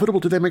they profitable?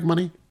 Do they make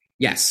money?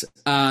 Yes.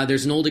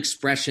 There's an old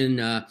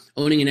expression,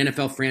 owning an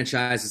NFL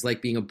franchise is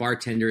like being a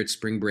bartender at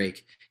spring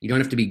break. You don't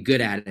have to be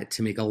good at it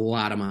to make a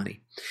lot of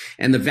money.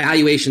 And the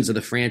valuations of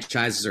the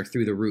franchises are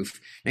through the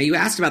roof. Now, you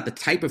asked about the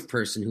type of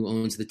person who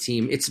owns the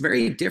team. It's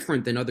very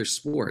different than other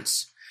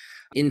sports.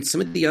 In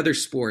some of the other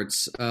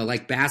sports,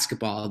 like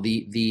basketball,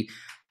 the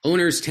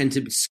owners tend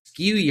to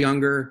skew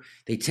younger.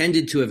 They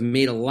tended to have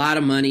made a lot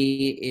of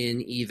money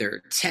in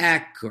either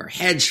tech or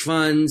hedge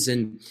funds.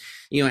 And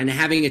And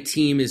having a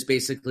team is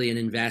basically an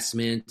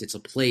investment. It's a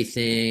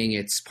plaything.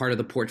 It's part of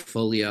the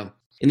portfolio.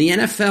 In the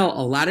NFL,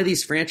 a lot of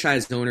these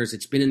franchise owners,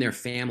 it's been in their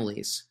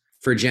families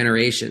for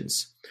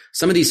generations.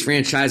 Some of these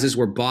franchises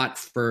were bought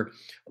for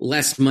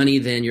less money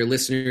than your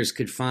listeners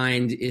could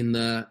find in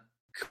the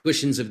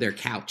cushions of their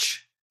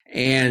couch.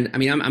 And I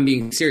mean, I'm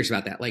being serious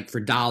about that. Like for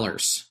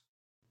dollars,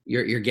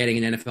 you're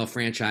getting an NFL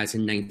franchise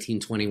in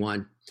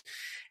 1921.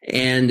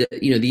 And,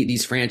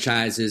 these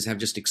franchises have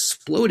just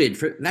exploded.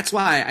 That's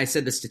why I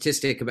said the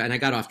statistic about, and I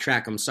got off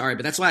track, I'm sorry,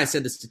 but that's why I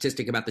said the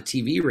statistic about the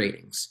TV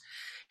ratings.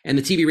 And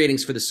the TV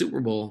ratings for the Super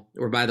Bowl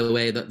were, by the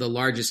way, the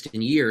largest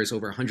in years,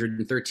 over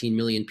 113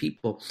 million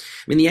people.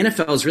 I mean, the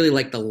NFL is really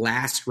like the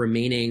last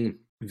remaining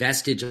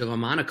vestige of a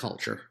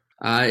monoculture.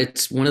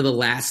 It's one of the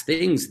last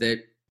things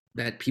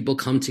that people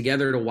come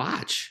together to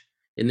watch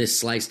in this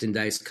sliced and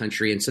diced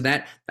country. And so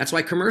that's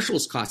why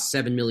commercials cost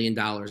 $7 million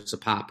a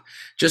pop.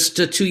 Just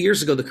 2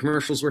 years ago, the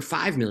commercials were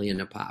 $5 million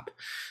a pop.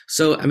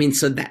 So, I mean,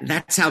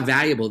 that's how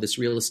valuable this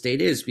real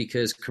estate is,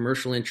 because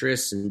commercial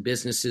interests and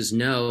businesses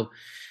know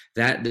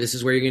that this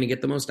is where you're going to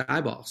get the most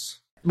eyeballs.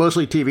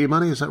 Mostly TV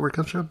money, is that where it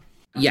comes from?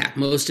 Yeah,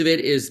 most of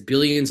it is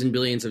billions and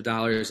billions of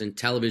dollars in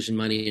television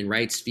money and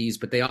rights fees,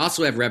 but they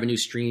also have revenue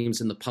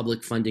streams, and the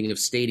public funding of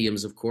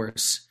stadiums, of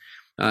course,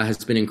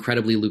 has been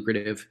incredibly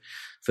lucrative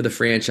for the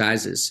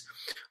franchises.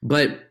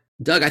 But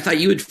Doug, I thought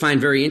you would find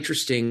very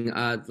interesting,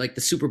 like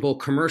the Super Bowl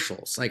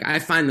commercials. Like I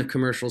find the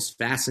commercials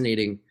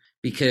fascinating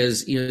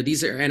because,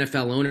 these are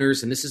NFL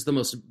owners, and this is the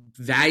most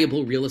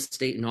valuable real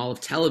estate in all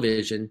of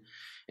television.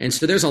 And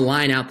so there's a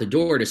line out the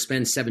door to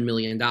spend $7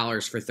 million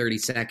for 30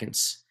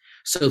 seconds.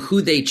 So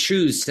who they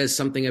choose says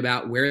something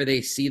about where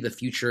they see the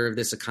future of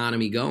this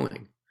economy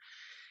going.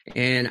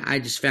 And I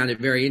just found it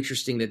very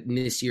interesting that in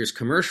this year's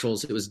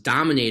commercials, it was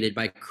dominated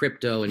by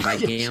crypto and by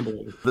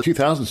gambling. The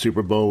 2000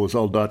 Super Bowl was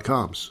all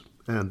 .coms.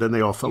 And then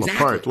they all fell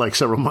apart like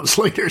several months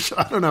later. So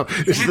I don't know.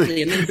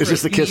 Exactly. Is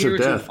this the kiss of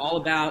death?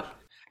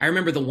 I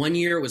remember the one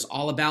year it was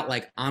all about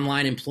like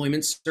online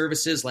employment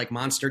services like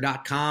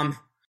Monster.com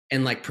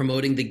and like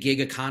promoting the gig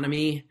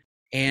economy.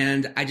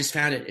 And I just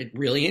found it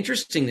really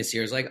interesting this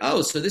year. It's like,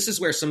 oh, so this is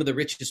where some of the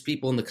richest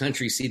people in the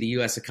country see the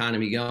U.S.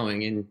 economy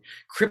going. And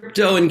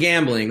crypto and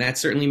gambling, that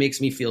certainly makes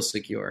me feel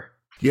secure.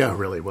 Yeah,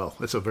 really. Well,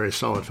 it's a very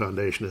solid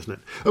foundation, isn't it?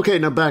 Okay,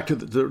 now back to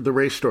the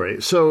race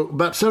story. So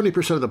about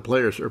 70% of the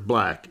players are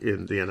black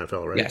in the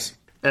NFL, right? Yes.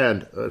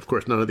 And, of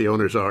course, none of the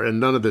owners are, and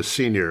none of the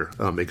senior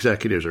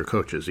executives or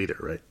coaches either,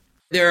 right?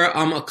 There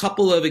are a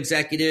couple of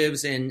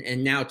executives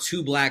and now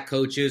 2 black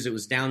coaches. It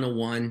was down to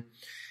 1.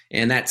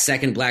 And that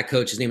second black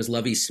coach, his name is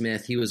Lovie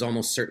Smith. He was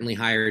almost certainly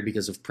hired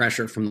because of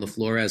pressure from the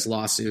Flores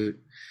lawsuit.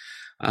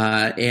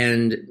 So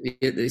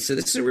this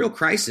is a real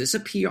crisis,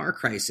 a PR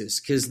crisis,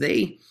 because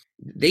they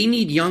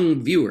need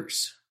young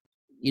viewers,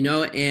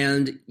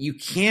 and you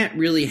can't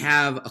really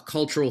have a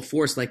cultural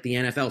force like the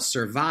NFL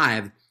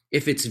survive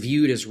if it's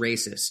viewed as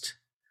racist.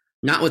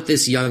 Not with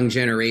this young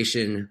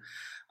generation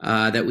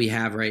that we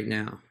have right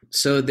now.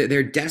 So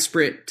they're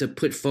desperate to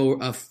put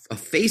forward a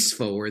face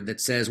forward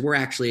that says we're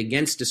actually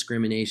against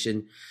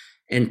discrimination,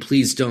 and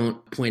please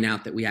don't point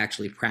out that we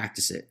actually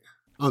practice it.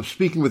 I'm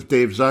speaking with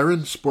Dave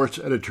Zirin, sports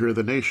editor of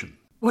The Nation.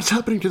 What's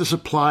happening to the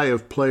supply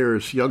of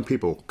players, young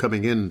people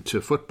coming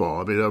into football?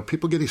 I mean, are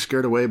people getting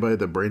scared away by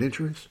the brain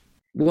injuries?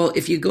 Well,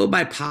 if you go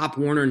by Pop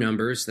Warner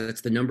numbers,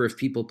 that's the number of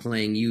people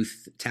playing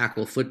youth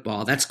tackle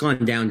football, that's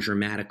gone down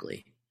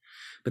dramatically.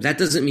 But that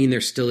doesn't mean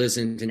there still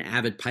isn't an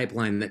avid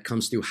pipeline that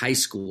comes through high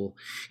school.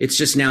 It's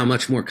just now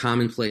much more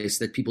commonplace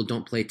that people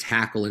don't play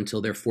tackle until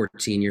they're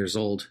 14 years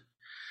old.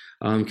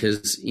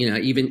 Because,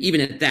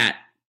 even at that,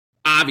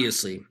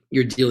 obviously,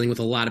 you're dealing with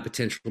a lot of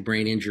potential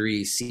brain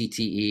injury,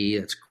 CTE,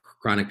 that's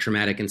chronic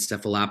traumatic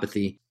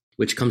encephalopathy,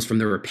 which comes from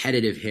the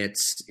repetitive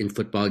hits in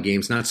football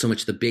games, not so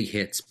much the big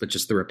hits, but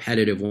just the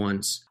repetitive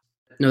ones.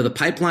 No, the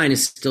pipeline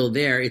is still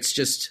there.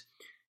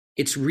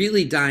 It's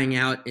really dying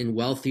out in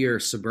wealthier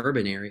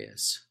suburban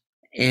areas.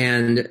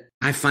 And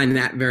I find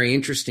that very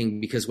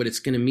interesting because what it's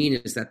going to mean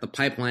is that the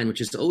pipeline,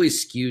 which is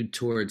always skewed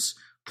towards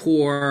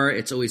poor,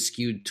 it's always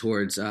skewed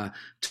towards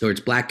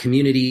Black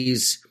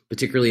communities,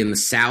 particularly in the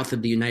South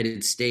of the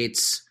United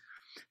States,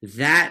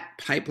 that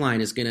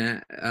pipeline is going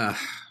to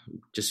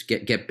just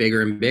get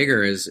bigger and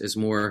bigger as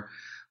more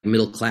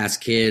middle-class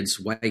kids,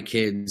 white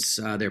kids,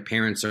 their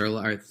parents are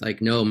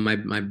like, no,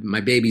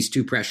 my baby's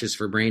too precious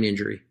for brain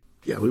injury.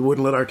 Yeah, we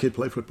wouldn't let our kid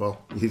play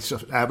football. He's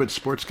an avid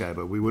sports guy,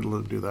 but we wouldn't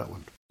let him do that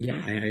one.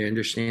 Yeah, I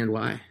understand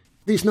why.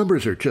 These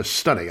numbers are just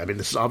stunning. I mean,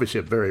 this is obviously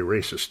a very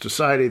racist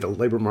society. The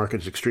labor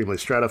market is extremely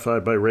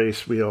stratified by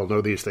race. We all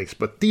know these things,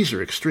 but these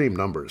are extreme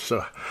numbers.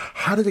 So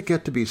how did it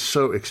get to be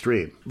so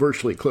extreme,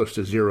 virtually close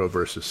to 0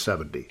 versus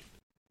 70?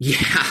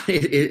 Yeah,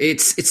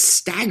 it's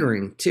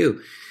staggering,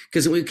 too,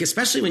 because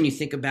especially when you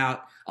think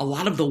about a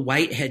lot of the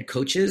white head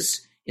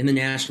coaches in the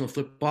National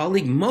Football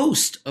League,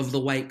 most of the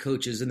white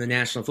coaches in the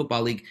National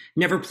Football League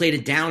never played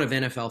a down of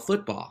NFL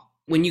football.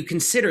 When you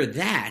consider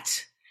that,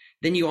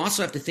 then you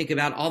also have to think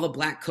about all the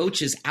black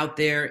coaches out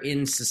there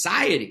in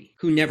society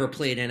who never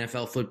played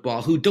NFL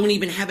football, who don't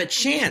even have a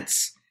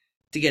chance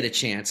to get a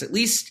chance. At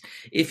least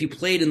if you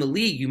played in the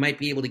league, you might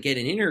be able to get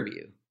an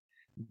interview.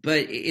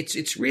 But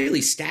it's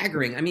really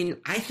staggering. I mean,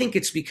 I think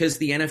it's because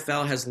the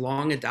NFL has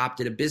long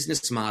adopted a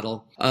business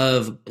model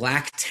of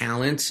black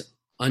talent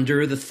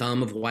under the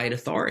thumb of white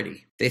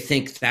authority. They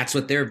think that's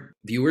what their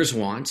viewers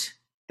want,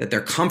 that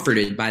they're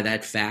comforted by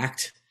that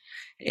fact,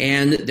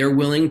 and they're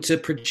willing to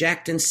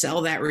project and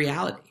sell that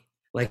reality.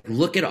 Like,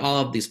 look at all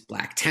of this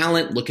black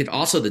talent. Look at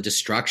also the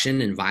destruction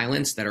and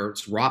violence that are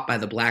wrought by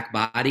the black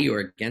body or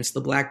against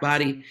the black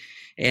body.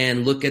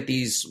 And look at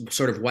these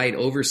sort of white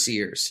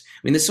overseers. I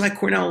mean, this is why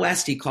Cornel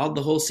West, he called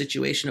the whole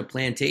situation a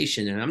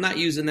plantation. And I'm not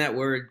using that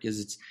word because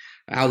it's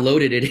how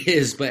loaded it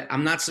is, but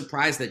I'm not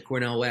surprised that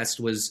Cornel West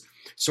was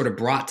sort of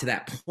brought to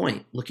that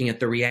point, looking at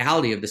the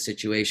reality of the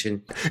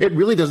situation. It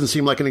really doesn't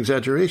seem like an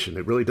exaggeration.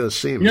 It really does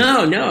seem.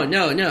 No.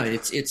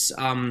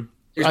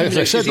 As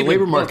I said, the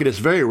labor market is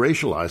very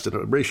racialized, and a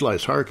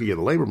racialized hierarchy in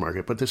the labor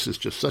market, but this is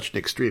just such an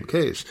extreme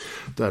case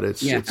that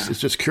it's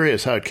just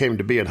curious how it came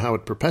to be and how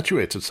it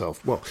perpetuates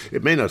itself. Well,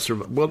 it may not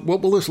survive.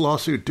 What will this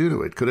lawsuit do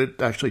to it? Could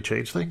it actually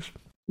change things?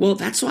 Well,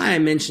 that's why I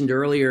mentioned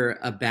earlier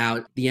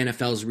about the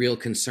NFL's real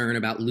concern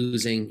about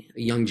losing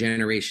a young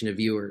generation of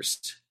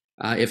viewers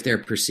if they're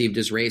perceived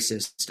as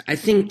racist. I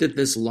think that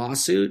this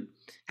lawsuit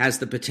has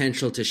the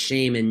potential to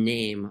shame and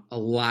name a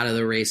lot of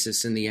the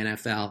racists in the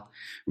NFL,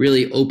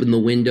 really open the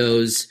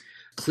windows,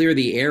 clear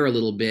the air a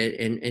little bit,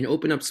 and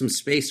open up some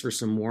space for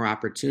some more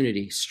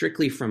opportunity,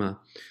 strictly from a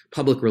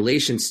public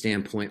relations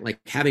standpoint, like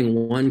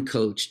having one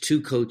coach,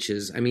 two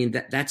coaches. I mean,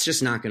 that's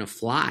just not going to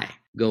fly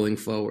going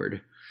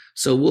forward.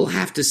 So we'll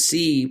have to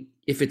see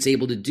if it's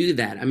able to do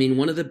that. I mean,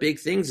 one of the big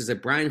things is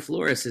that Brian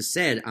Flores has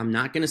said, I'm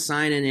not going to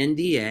sign an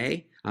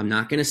NDA. I'm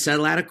not going to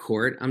settle out of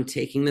court. I'm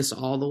taking this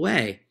all the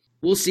way.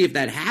 We'll see if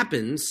that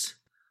happens.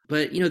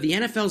 But, the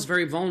NFL is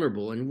very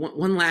vulnerable. And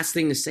one last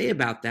thing to say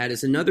about that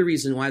is another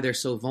reason why they're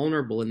so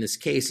vulnerable in this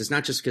case is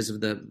not just because of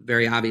the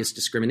very obvious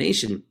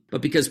discrimination,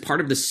 but because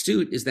part of the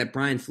suit is that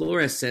Brian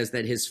Flores says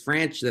that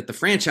that the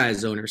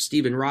franchise owner,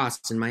 Stephen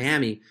Ross in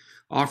Miami,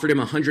 offered him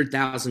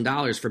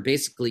 $100,000 for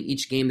basically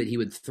each game that he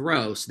would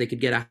throw so they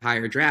could get a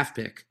higher draft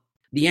pick.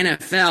 The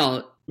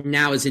NFL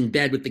now is in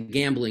bed with the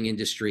gambling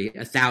industry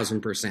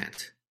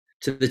 1,000%.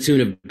 To the tune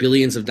of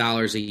billions of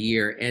dollars a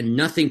year, and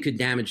nothing could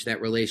damage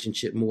that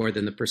relationship more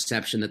than the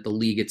perception that the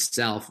league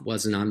itself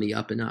wasn't on the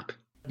up and up.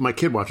 My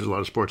kid watches a lot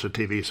of sports on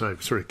TV, so I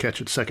sort of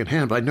catch it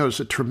secondhand, but I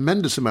noticed a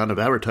tremendous amount of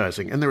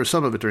advertising, and there was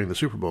some of it during the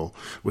Super Bowl,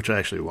 which I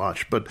actually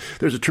watched, but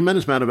there's a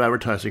tremendous amount of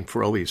advertising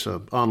for all these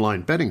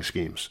online betting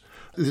schemes.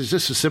 Is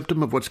this a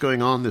symptom of what's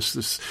going on,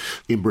 this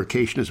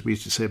imbrication, as we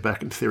used to say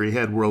back in Theory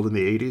Head world in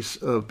the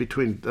 80s,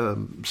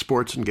 between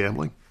sports and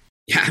gambling?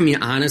 Yeah, I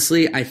mean,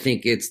 honestly, I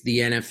think it's the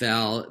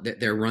NFL that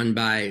they're run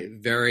by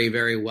very,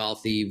 very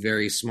wealthy,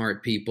 very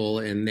smart people.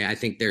 And I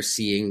think they're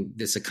seeing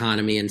this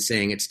economy and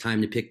saying it's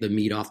time to pick the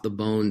meat off the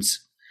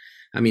bones.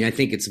 I mean, I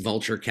think it's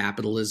vulture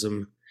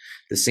capitalism.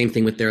 The same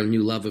thing with their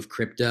new love of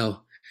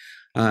crypto.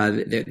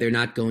 They're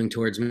not going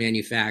towards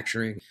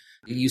manufacturing.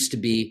 It used to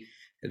be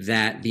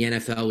that the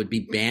NFL would be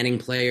banning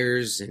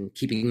players and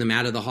keeping them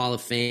out of the Hall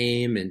of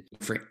Fame. And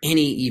for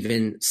any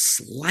even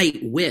slight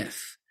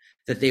whiff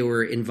that they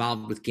were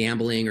involved with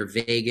gambling or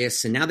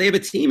Vegas, and now they have a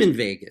team in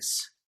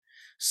Vegas.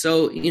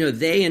 So,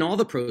 they and all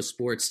the pro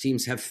sports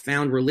teams have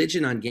found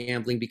religion on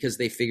gambling because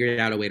they figured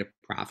out a way to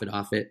profit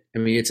off it. I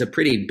mean, it's a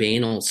pretty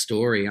banal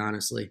story,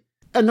 honestly.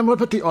 And then what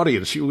about the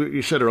audience?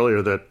 You said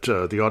earlier that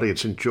the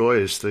audience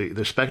enjoys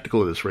the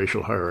spectacle of this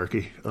racial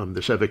hierarchy,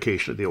 this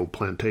evocation of the old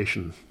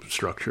plantation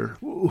structure.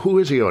 Who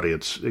is the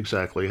audience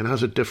exactly, and how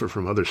does it differ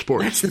from other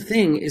sports? That's the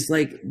thing, is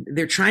like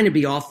they're trying to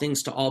be all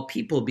things to all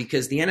people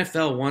because the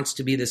NFL wants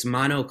to be this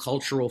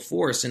monocultural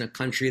force in a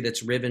country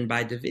that's riven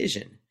by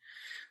division.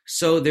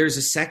 So there's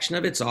a section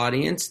of its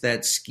audience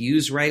that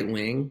skews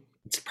right-wing.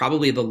 It's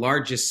probably the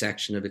largest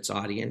section of its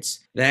audience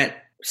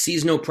that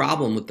sees no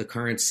problem with the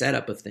current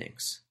setup of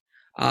things.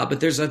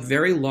 But there's a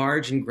very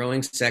large and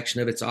growing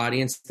section of its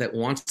audience that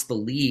wants the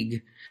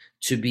league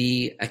to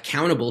be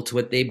accountable to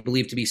what they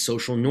believe to be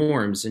social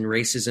norms and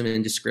racism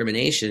and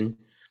discrimination.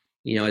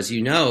 As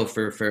you know,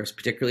 for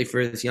particularly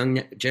for this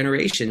young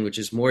generation, which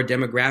is more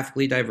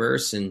demographically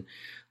diverse and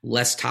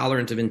less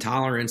tolerant of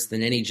intolerance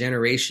than any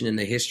generation in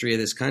the history of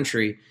this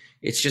country,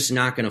 it's just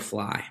not going to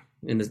fly.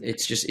 And it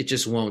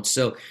just won't.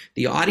 So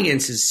the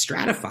audience is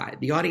stratified.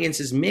 The audience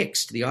is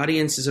mixed. The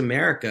audience is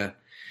America.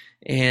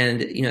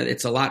 And,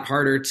 it's a lot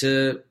harder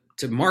to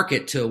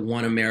market to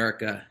one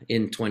America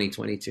in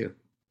 2022.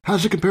 How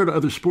does it compare to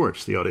other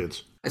sports, the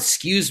audience? It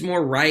skews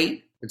more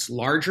right. It's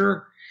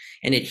larger,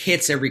 and it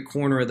hits every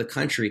corner of the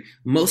country.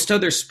 Most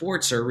other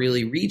sports are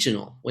really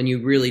regional when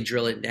you really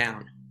drill it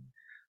down.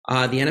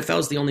 The NFL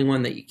is the only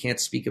one that you can't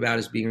speak about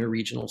as being a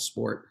regional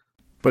sport.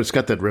 But it's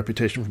got that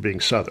reputation for being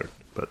Southern,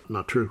 but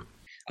not true.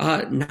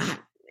 Not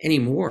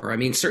anymore. I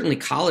mean, certainly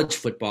college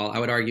football, I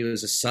would argue,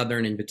 is a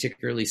Southern and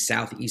particularly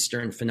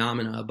Southeastern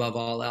phenomena above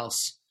all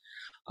else.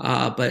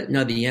 But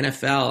no, the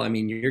NFL, I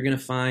mean, you're going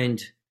to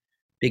find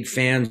big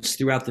fans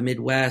throughout the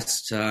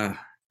Midwest,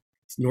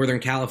 Northern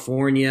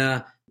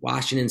California,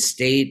 Washington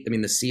State. I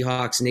mean, the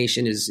Seahawks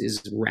nation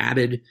is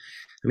rabid.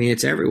 I mean,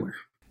 it's everywhere.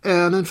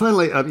 And then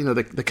finally,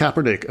 the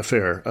Kaepernick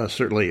affair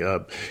certainly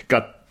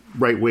got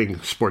right-wing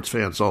sports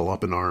fans all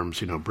up in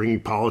arms, bringing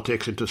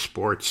politics into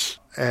sports.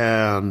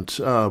 And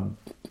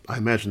I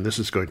imagine this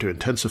is going to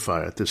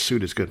intensify it. This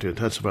suit is going to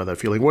intensify that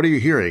feeling. What are you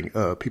hearing,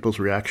 people's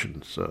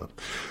reactions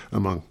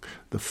among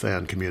the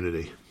fan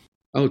community?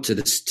 Oh, to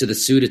the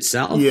suit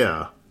itself?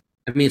 Yeah.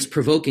 I mean, it's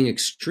provoking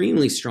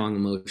extremely strong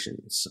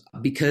emotions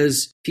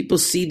because people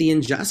see the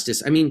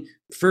injustice. I mean,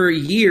 for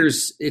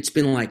years, it's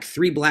been like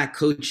 3 black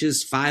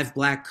coaches, 5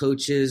 black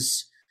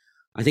coaches.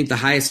 I think the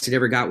highest it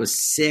ever got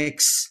was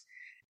 6.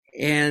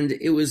 And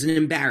it was an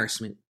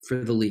embarrassment for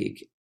the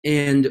league.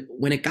 And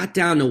when it got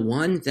down to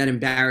 1, that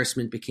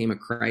embarrassment became a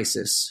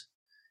crisis.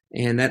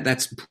 And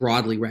that's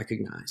broadly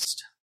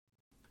recognized.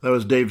 That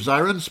was Dave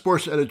Zirin,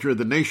 sports editor of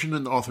The Nation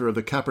and author of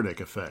The Kaepernick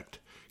Effect.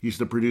 He's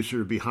the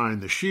producer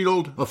behind The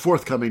Shield, a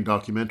forthcoming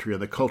documentary on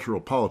the cultural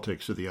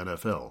politics of the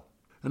NFL.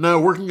 And now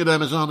working at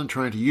Amazon and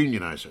trying to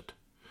unionize it.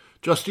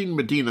 Justine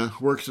Medina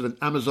works at an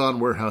Amazon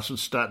warehouse in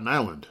Staten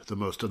Island, the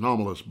most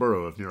anomalous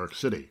borough of New York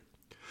City.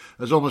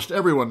 As almost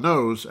everyone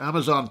knows,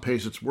 Amazon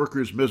pays its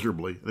workers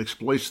miserably and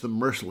exploits them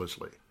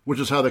mercilessly, which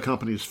is how the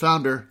company's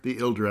founder, the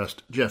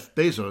ill-dressed Jeff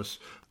Bezos,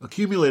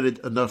 accumulated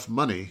enough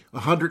money,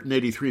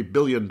 $183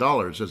 billion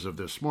as of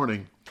this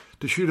morning,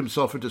 to shoot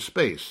himself into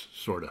space,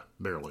 sorta,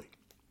 barely.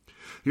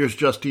 Here's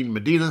Justine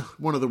Medina,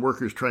 one of the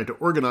workers trying to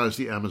organize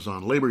the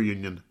Amazon labor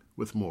union,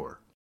 with more.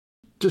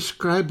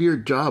 Describe your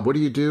job. What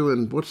do you do,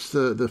 and what's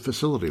the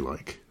facility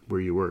like where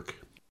you work?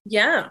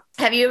 Yeah.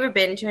 Have you ever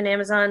been to an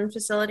Amazon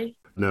facility?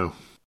 No.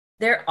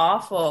 They're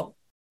awful.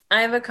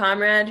 I have a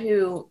comrade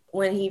who,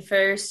 when he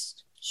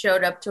first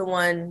showed up to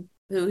one,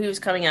 who he was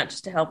coming out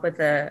just to help with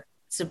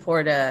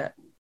support a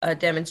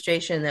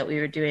demonstration that we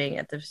were doing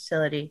at the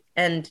facility.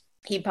 And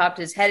he popped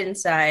his head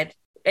inside.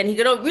 And he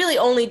could really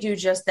only do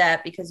just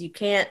that because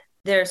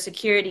there are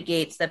security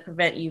gates that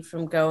prevent you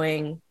from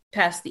going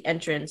past the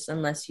entrance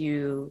unless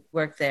you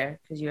work there,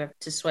 because you have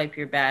to swipe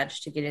your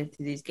badge to get in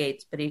through these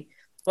gates. But he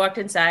walked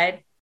inside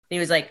and he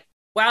was like,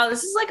 wow,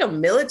 this is like a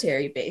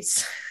military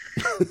base,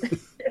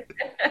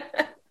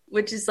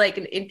 which is like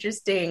an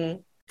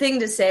interesting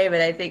thing to say,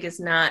 but I think it's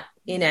not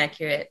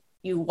inaccurate.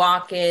 You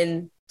walk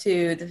in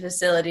to the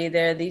facility,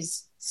 there are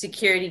these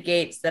security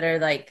gates that are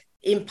like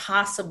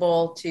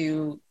impossible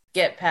to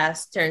get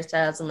past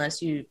turnstiles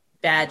unless you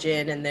badge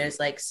in, and there's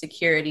like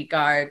security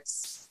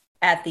guards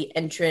at the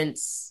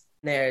entrance.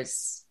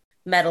 There's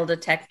metal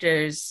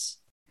detectors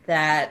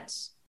that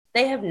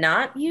they have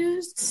not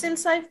used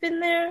since I've been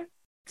there,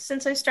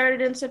 since I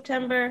started in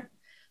September,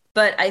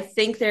 but I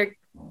think they're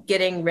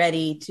getting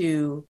ready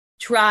to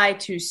try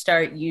to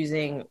start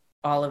using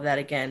all of that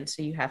again.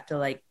 So you have to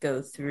like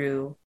go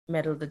through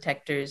metal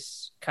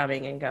detectors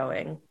coming and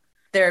going.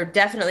 They're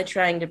definitely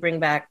trying to bring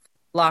back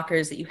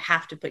lockers that you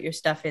have to put your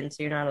stuff in,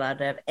 so you're not allowed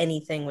to have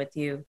anything with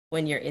you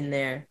when you're in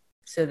there,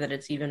 so that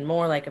it's even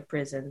more like a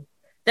prison.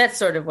 That's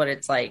sort of what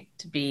it's like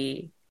to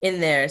be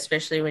in there,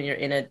 especially when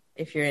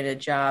if you're in a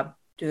job,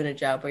 doing a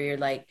job where you're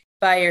like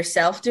by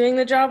yourself doing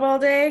the job all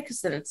day,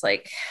 because then it's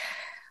like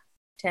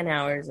 10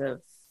 hours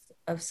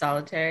of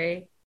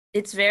solitary.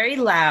 It's very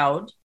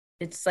loud.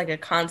 It's like a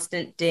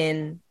constant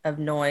din of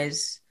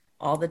noise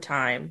all the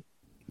time.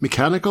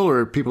 Mechanical, or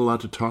are people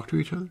allowed to talk to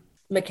each other?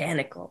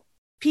 Mechanical.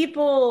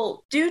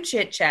 People do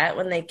chit chat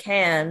when they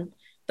can,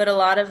 but a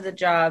lot of the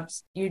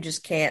jobs you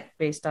just can't,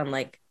 based on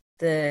like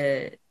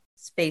the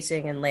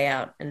spacing and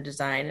layout and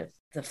design of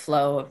the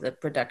flow of the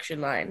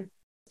production line.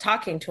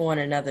 Talking to one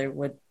another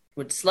would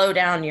slow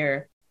down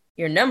your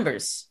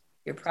numbers,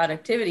 your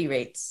productivity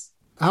rates.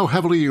 How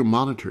heavily are you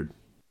monitored?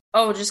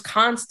 Oh, just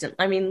constant.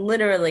 I mean,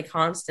 literally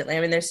constantly. I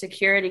mean, there's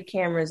security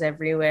cameras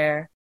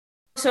everywhere.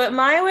 So at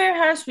my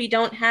warehouse, we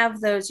don't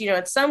have those.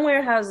 At some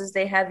warehouses,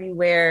 they have you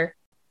wear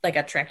like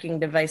a tracking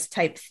device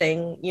type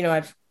thing.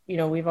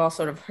 We've all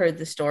sort of heard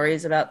the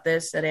stories about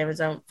this at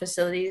Amazon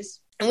facilities,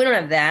 and we don't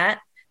have that,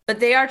 but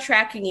they are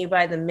tracking you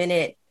by the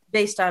minute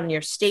based on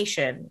your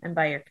station and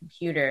by your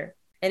computer.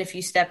 And if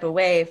you step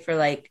away for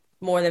like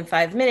more than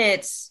 5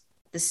 minutes,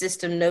 the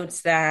system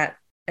notes that,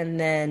 and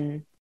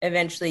then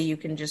eventually you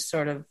can just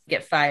sort of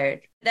get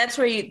fired. That's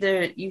where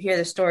you hear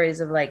the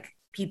stories of like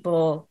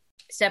people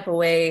step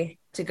away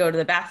to go to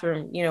the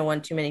bathroom,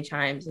 one too many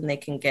times, and they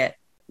can get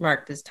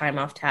marked as time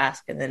off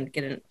task and then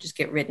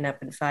get written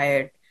up and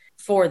fired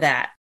for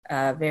that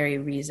very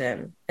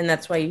reason. And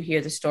that's why you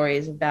hear the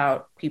stories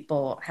about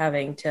people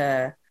having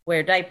to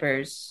wear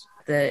diapers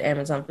at the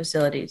Amazon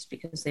facilities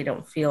because they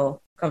don't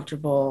feel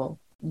comfortable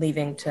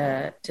leaving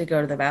to go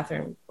to the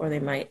bathroom, or they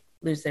might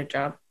lose their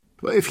job.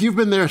 Well, if you've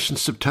been there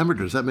since September,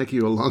 does that make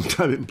you a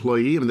long-time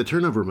employee? I mean, the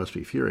turnover must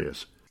be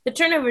furious. The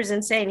turnover is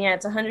insane. Yeah,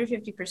 it's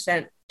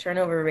 150%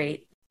 turnover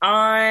rate.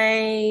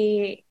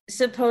 I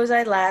suppose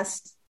I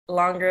last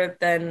longer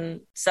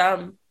than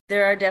some.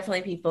 There are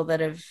definitely people that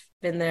have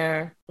been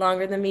there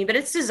longer than me, but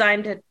it's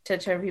designed to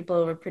turn people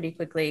over pretty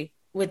quickly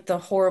with the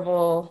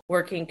horrible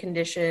working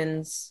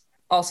conditions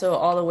also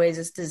all the ways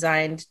it's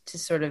designed to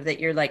sort of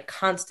that you're like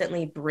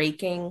constantly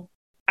breaking.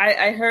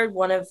 I heard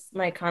one of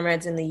my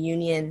comrades in the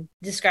union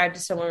describe to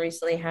someone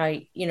recently how,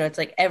 it's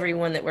like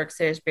everyone that works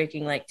there is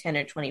breaking like 10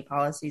 or 20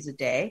 policies a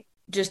day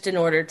just in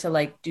order to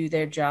like do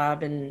their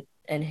job and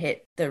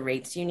hit the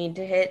rates you need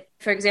to hit.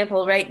 For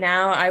example, right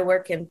now I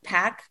work in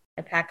pack.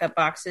 I pack up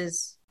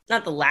boxes,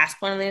 not the last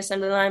point on the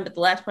assembly line, but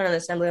the last point on the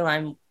assembly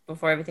line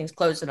before everything's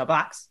closed in a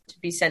box to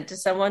be sent to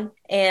someone.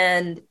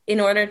 And in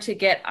order to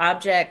get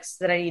objects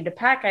that I need to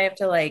pack, I have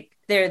to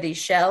there are these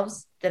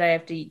shelves that I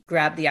have to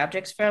grab the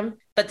objects from,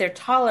 but they're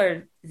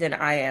taller than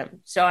I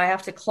am. So I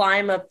have to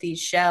climb up these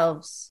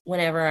shelves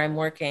whenever I'm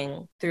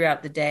working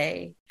throughout the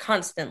day,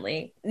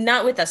 constantly,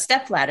 not with a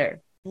step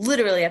ladder.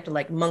 Literally have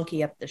to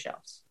monkey up the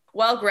shelves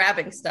while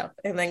grabbing stuff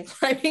and then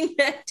climbing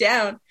back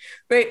down,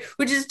 right?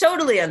 Which is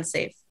totally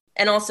unsafe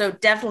and also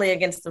definitely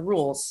against the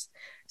rules.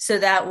 So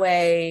that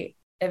way,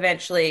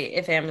 eventually,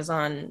 if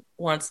Amazon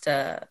wants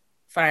to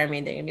fire me,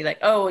 they can be like,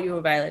 oh, you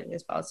were violating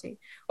this policy.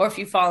 Or if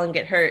you fall and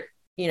get hurt,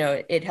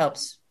 it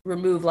helps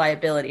remove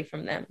liability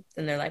from them.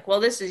 And they're like, well,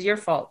 this is your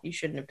fault. You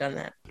shouldn't have done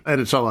that. And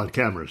it's all on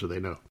camera, so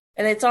they know.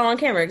 And it's all on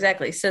camera,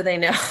 exactly. So they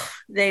know.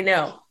 They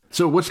know.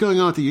 So what's going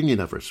on with the union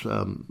efforts?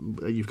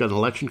 You've got an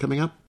election coming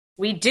up?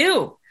 We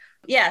do.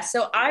 Yeah.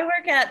 So I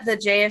work at the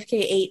JFK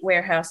 8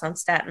 warehouse on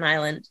Staten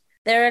Island.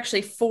 There are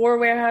actually 4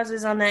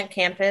 warehouses on that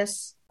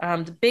campus.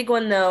 The big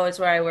one, though, is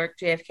where I work,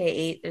 JFK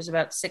 8. There's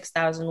about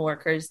 6,000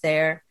 workers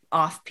there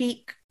off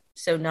peak.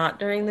 So not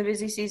during the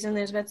busy season,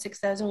 there's about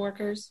 6,000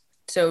 workers.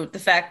 So the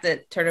fact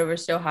that turnover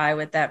is so high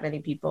with that many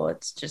people,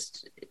 it's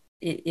just,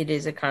 it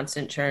is a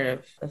constant churn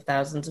of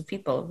thousands of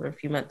people over a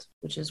few months,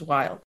 which is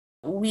wild.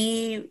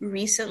 We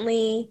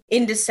recently,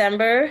 in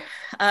December,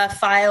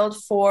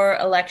 filed for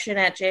election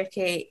at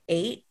JFK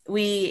 8.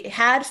 We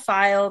had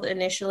filed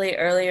initially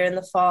earlier in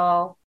the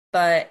fall,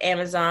 but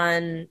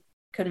Amazon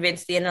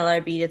convinced the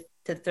NLRB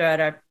to throw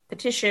out our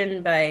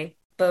petition by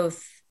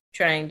both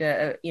trying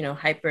to,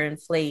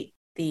 hyperinflate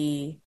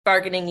the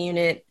bargaining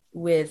unit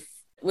with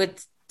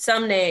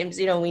some names,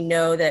 we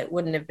know that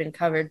wouldn't have been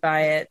covered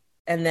by it.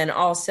 And then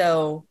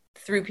also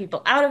threw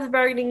people out of the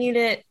bargaining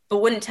unit,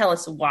 but wouldn't tell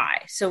us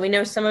why. So we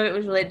know some of it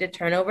was related to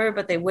turnover,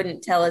 but they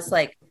wouldn't tell us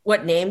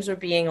what names were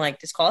being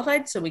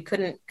disqualified. So we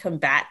couldn't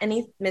combat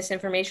any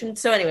misinformation.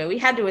 So anyway, we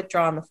had to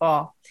withdraw in the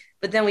fall,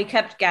 but then we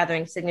kept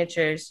gathering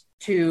signatures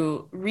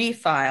to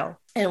refile,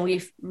 and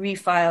we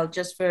refiled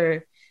just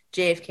for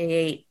JFK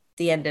 8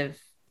 the end of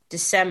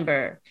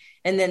December.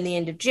 And then the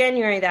end of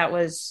January, that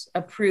was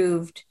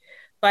approved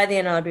by the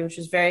NLRB, which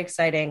was very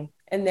exciting.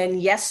 And then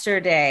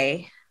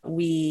yesterday,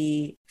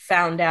 we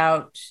found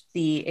out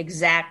the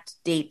exact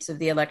dates of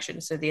the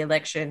election. So the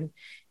election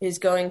is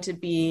going to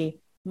be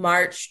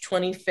March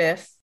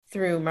 25th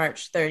through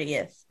March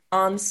 30th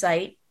on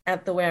site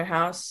at the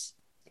warehouse.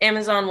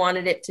 Amazon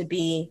wanted it to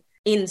be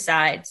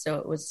inside, so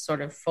it was sort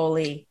of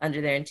fully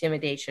under their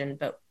intimidation,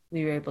 but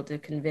we were able to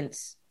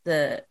convince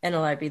the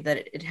NLRB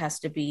that it has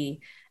to be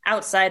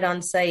outside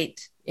on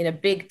site in a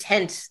big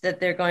tent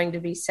that they're going to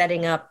be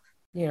setting up,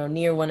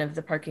 near one of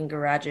the parking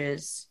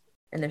garages.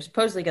 And they're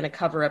supposedly going to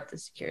cover up the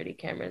security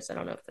cameras. I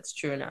don't know if that's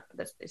true or not, but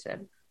that's what they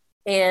said.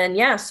 And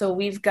yeah, so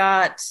we've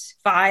got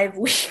 5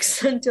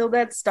 weeks until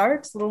that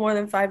starts, a little more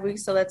than 5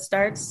 weeks till that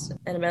starts,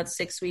 and about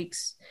 6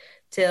 weeks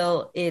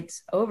till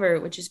it's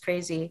over, which is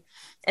crazy.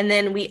 And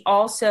then we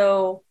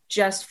also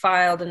just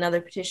filed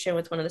another petition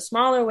with one of the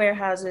smaller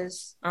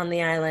warehouses on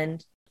the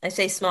island. I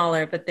say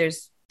smaller, but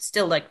there's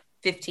still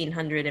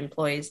 1,500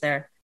 employees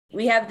there.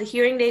 We have the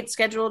hearing date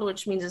scheduled,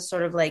 which means it's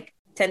sort of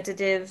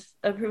tentative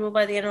approval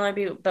by the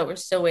NLRB, but we're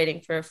still waiting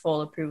for a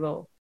full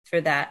approval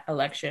for that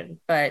election.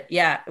 But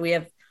yeah, we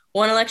have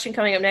one election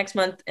coming up next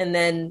month, and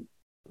then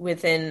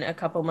within a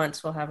couple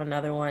months, we'll have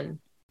another one.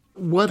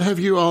 What have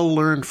you all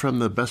learned from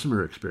the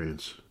Bessemer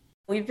experience?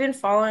 We've been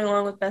following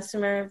along with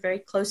Bessemer very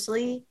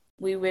closely.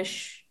 We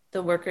wish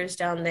the workers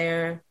down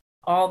there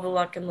all the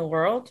luck in the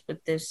world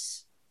with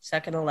this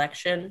second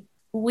election.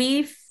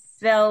 We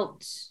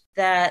felt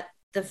that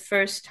the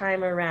first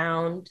time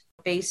around,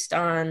 based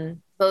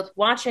on both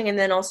watching and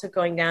then also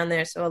going down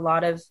there. So a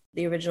lot of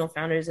the original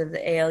founders of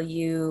the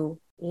ALU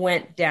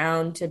went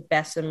down to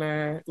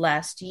Bessemer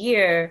last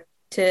year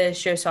to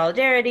show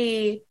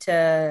solidarity,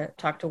 to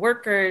talk to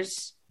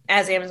workers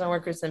as Amazon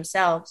workers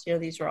themselves.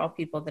 These were all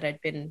people that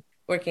had been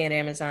working at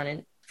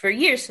Amazon for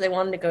years. So they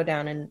wanted to go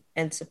down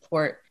and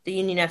support the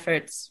union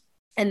efforts.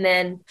 And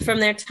then from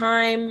their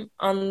time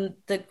on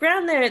the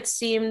ground there, it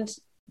seemed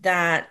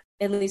that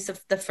at least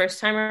the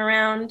first time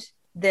around,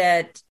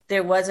 that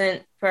there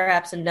wasn't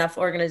perhaps enough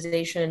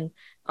organization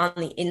on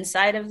the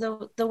inside of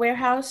the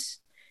warehouse.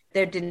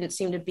 There didn't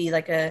seem to be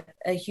a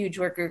huge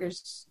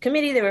workers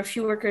committee. There were a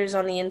few workers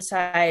on the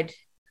inside,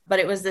 but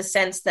it was the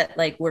sense that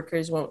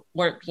workers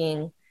weren't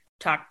being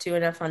talked to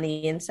enough on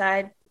the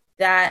inside.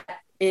 That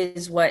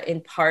is what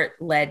in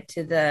part led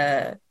to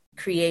the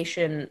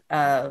creation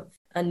of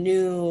a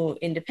new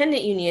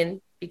independent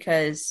union,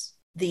 because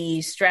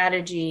the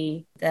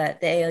strategy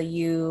that the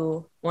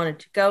ALU wanted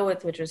to go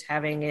with, which was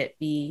having it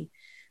be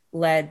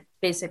led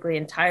basically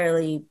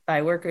entirely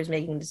by workers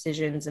making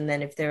decisions. And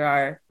then if there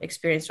are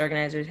experienced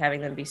organizers,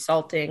 having them be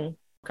salting,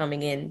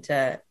 coming in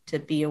to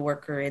be a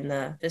worker in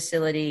the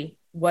facility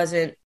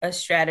wasn't a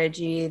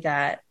strategy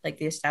that like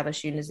the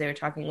established unions they were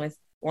talking with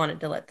wanted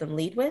to let them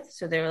lead with.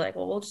 So they were like,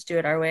 well, we'll just do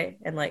it our way.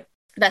 And like,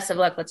 best of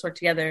luck, let's work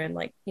together and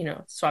like,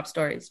 swap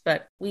stories.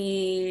 But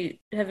we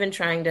have been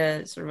trying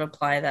to sort of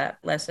apply that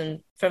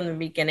lesson from the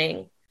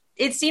beginning.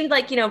 It seemed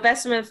like,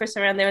 Bessemer the first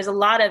time around, there was a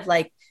lot of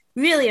like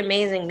really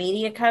amazing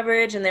media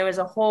coverage, and there was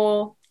a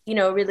whole,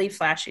 really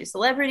flashy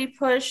celebrity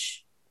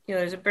push.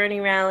 There's a Bernie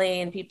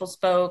rally and people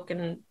spoke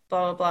and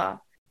blah, blah, blah.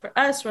 For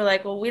us, we're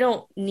like, well, we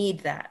don't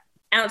need that.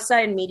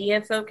 Outside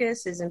media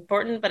focus is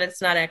important, but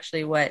it's not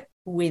actually what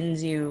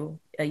wins you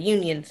a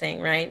union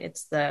thing, right?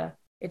 It's the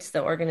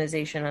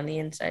organization on the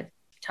inside,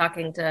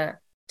 talking to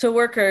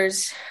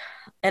workers,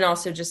 and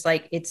also just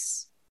like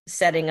it's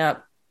setting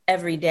up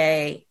every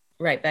day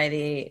right by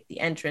the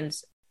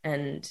entrance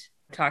and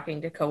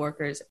talking to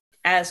coworkers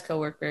as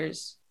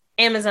coworkers.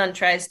 Amazon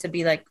tries to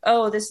be like,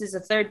 oh, this is a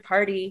third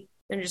party.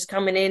 They're just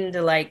coming in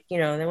to like, they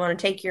want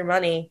to take your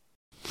money,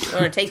 they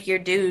want to take your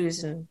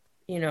dues and,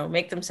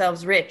 make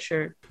themselves rich.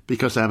 Or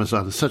because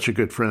Amazon is such a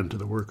good friend to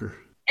the worker.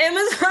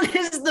 Amazon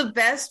is the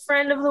best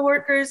friend of the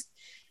workers.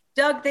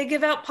 Doug, they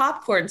give out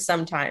popcorn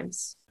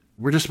sometimes.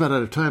 We're just about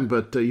out of time,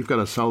 but you've got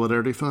a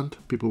Solidarity Fund.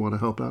 People want to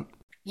help out?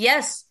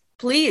 Yes,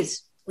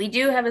 please. We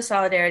do have a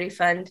Solidarity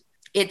Fund.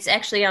 It's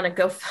actually on a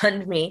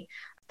GoFundMe.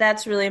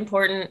 That's really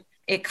important.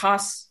 It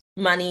costs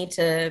money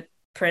to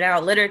print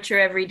out literature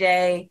every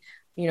day.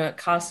 It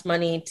costs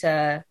money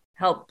to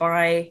help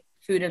buy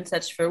food and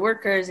such for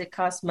workers. It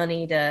costs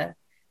money to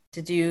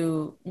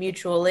do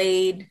mutual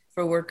aid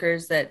for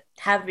workers that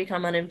have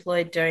become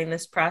unemployed during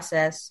this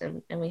process,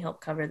 and we help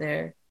cover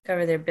their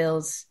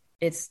bills.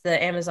 It's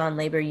the Amazon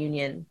Labor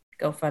Union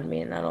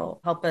GoFundMe, and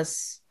that'll help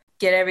us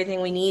get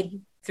everything we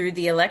need through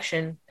the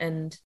election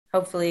and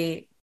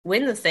hopefully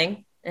win the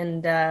thing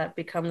and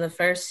become the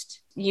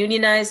first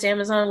unionized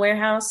Amazon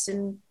warehouse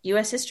in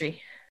U.S.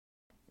 history.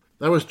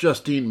 That was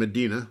Justine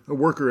Medina, a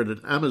worker at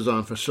an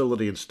Amazon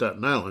facility in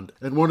Staten Island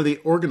and one of the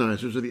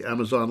organizers of the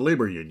Amazon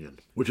Labor Union,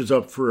 which is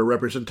up for a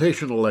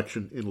representation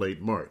election in late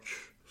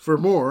March. For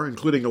more,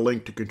 including a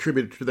link to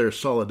contribute to their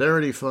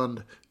Solidarity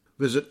Fund,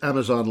 visit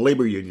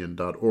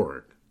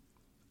AmazonLaborUnion.org.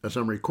 As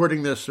I'm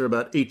recording this, they're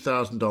about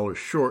 $8,000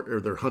 short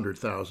of their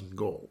 $100,000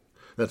 goal.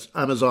 That's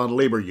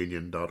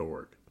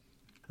AmazonLaborUnion.org.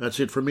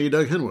 That's it for me,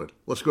 Doug Henwood.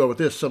 Let's go with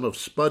this, some of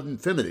Spud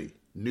Infinity,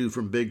 new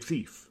from Big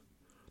Thief.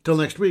 Till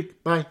next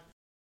week, bye.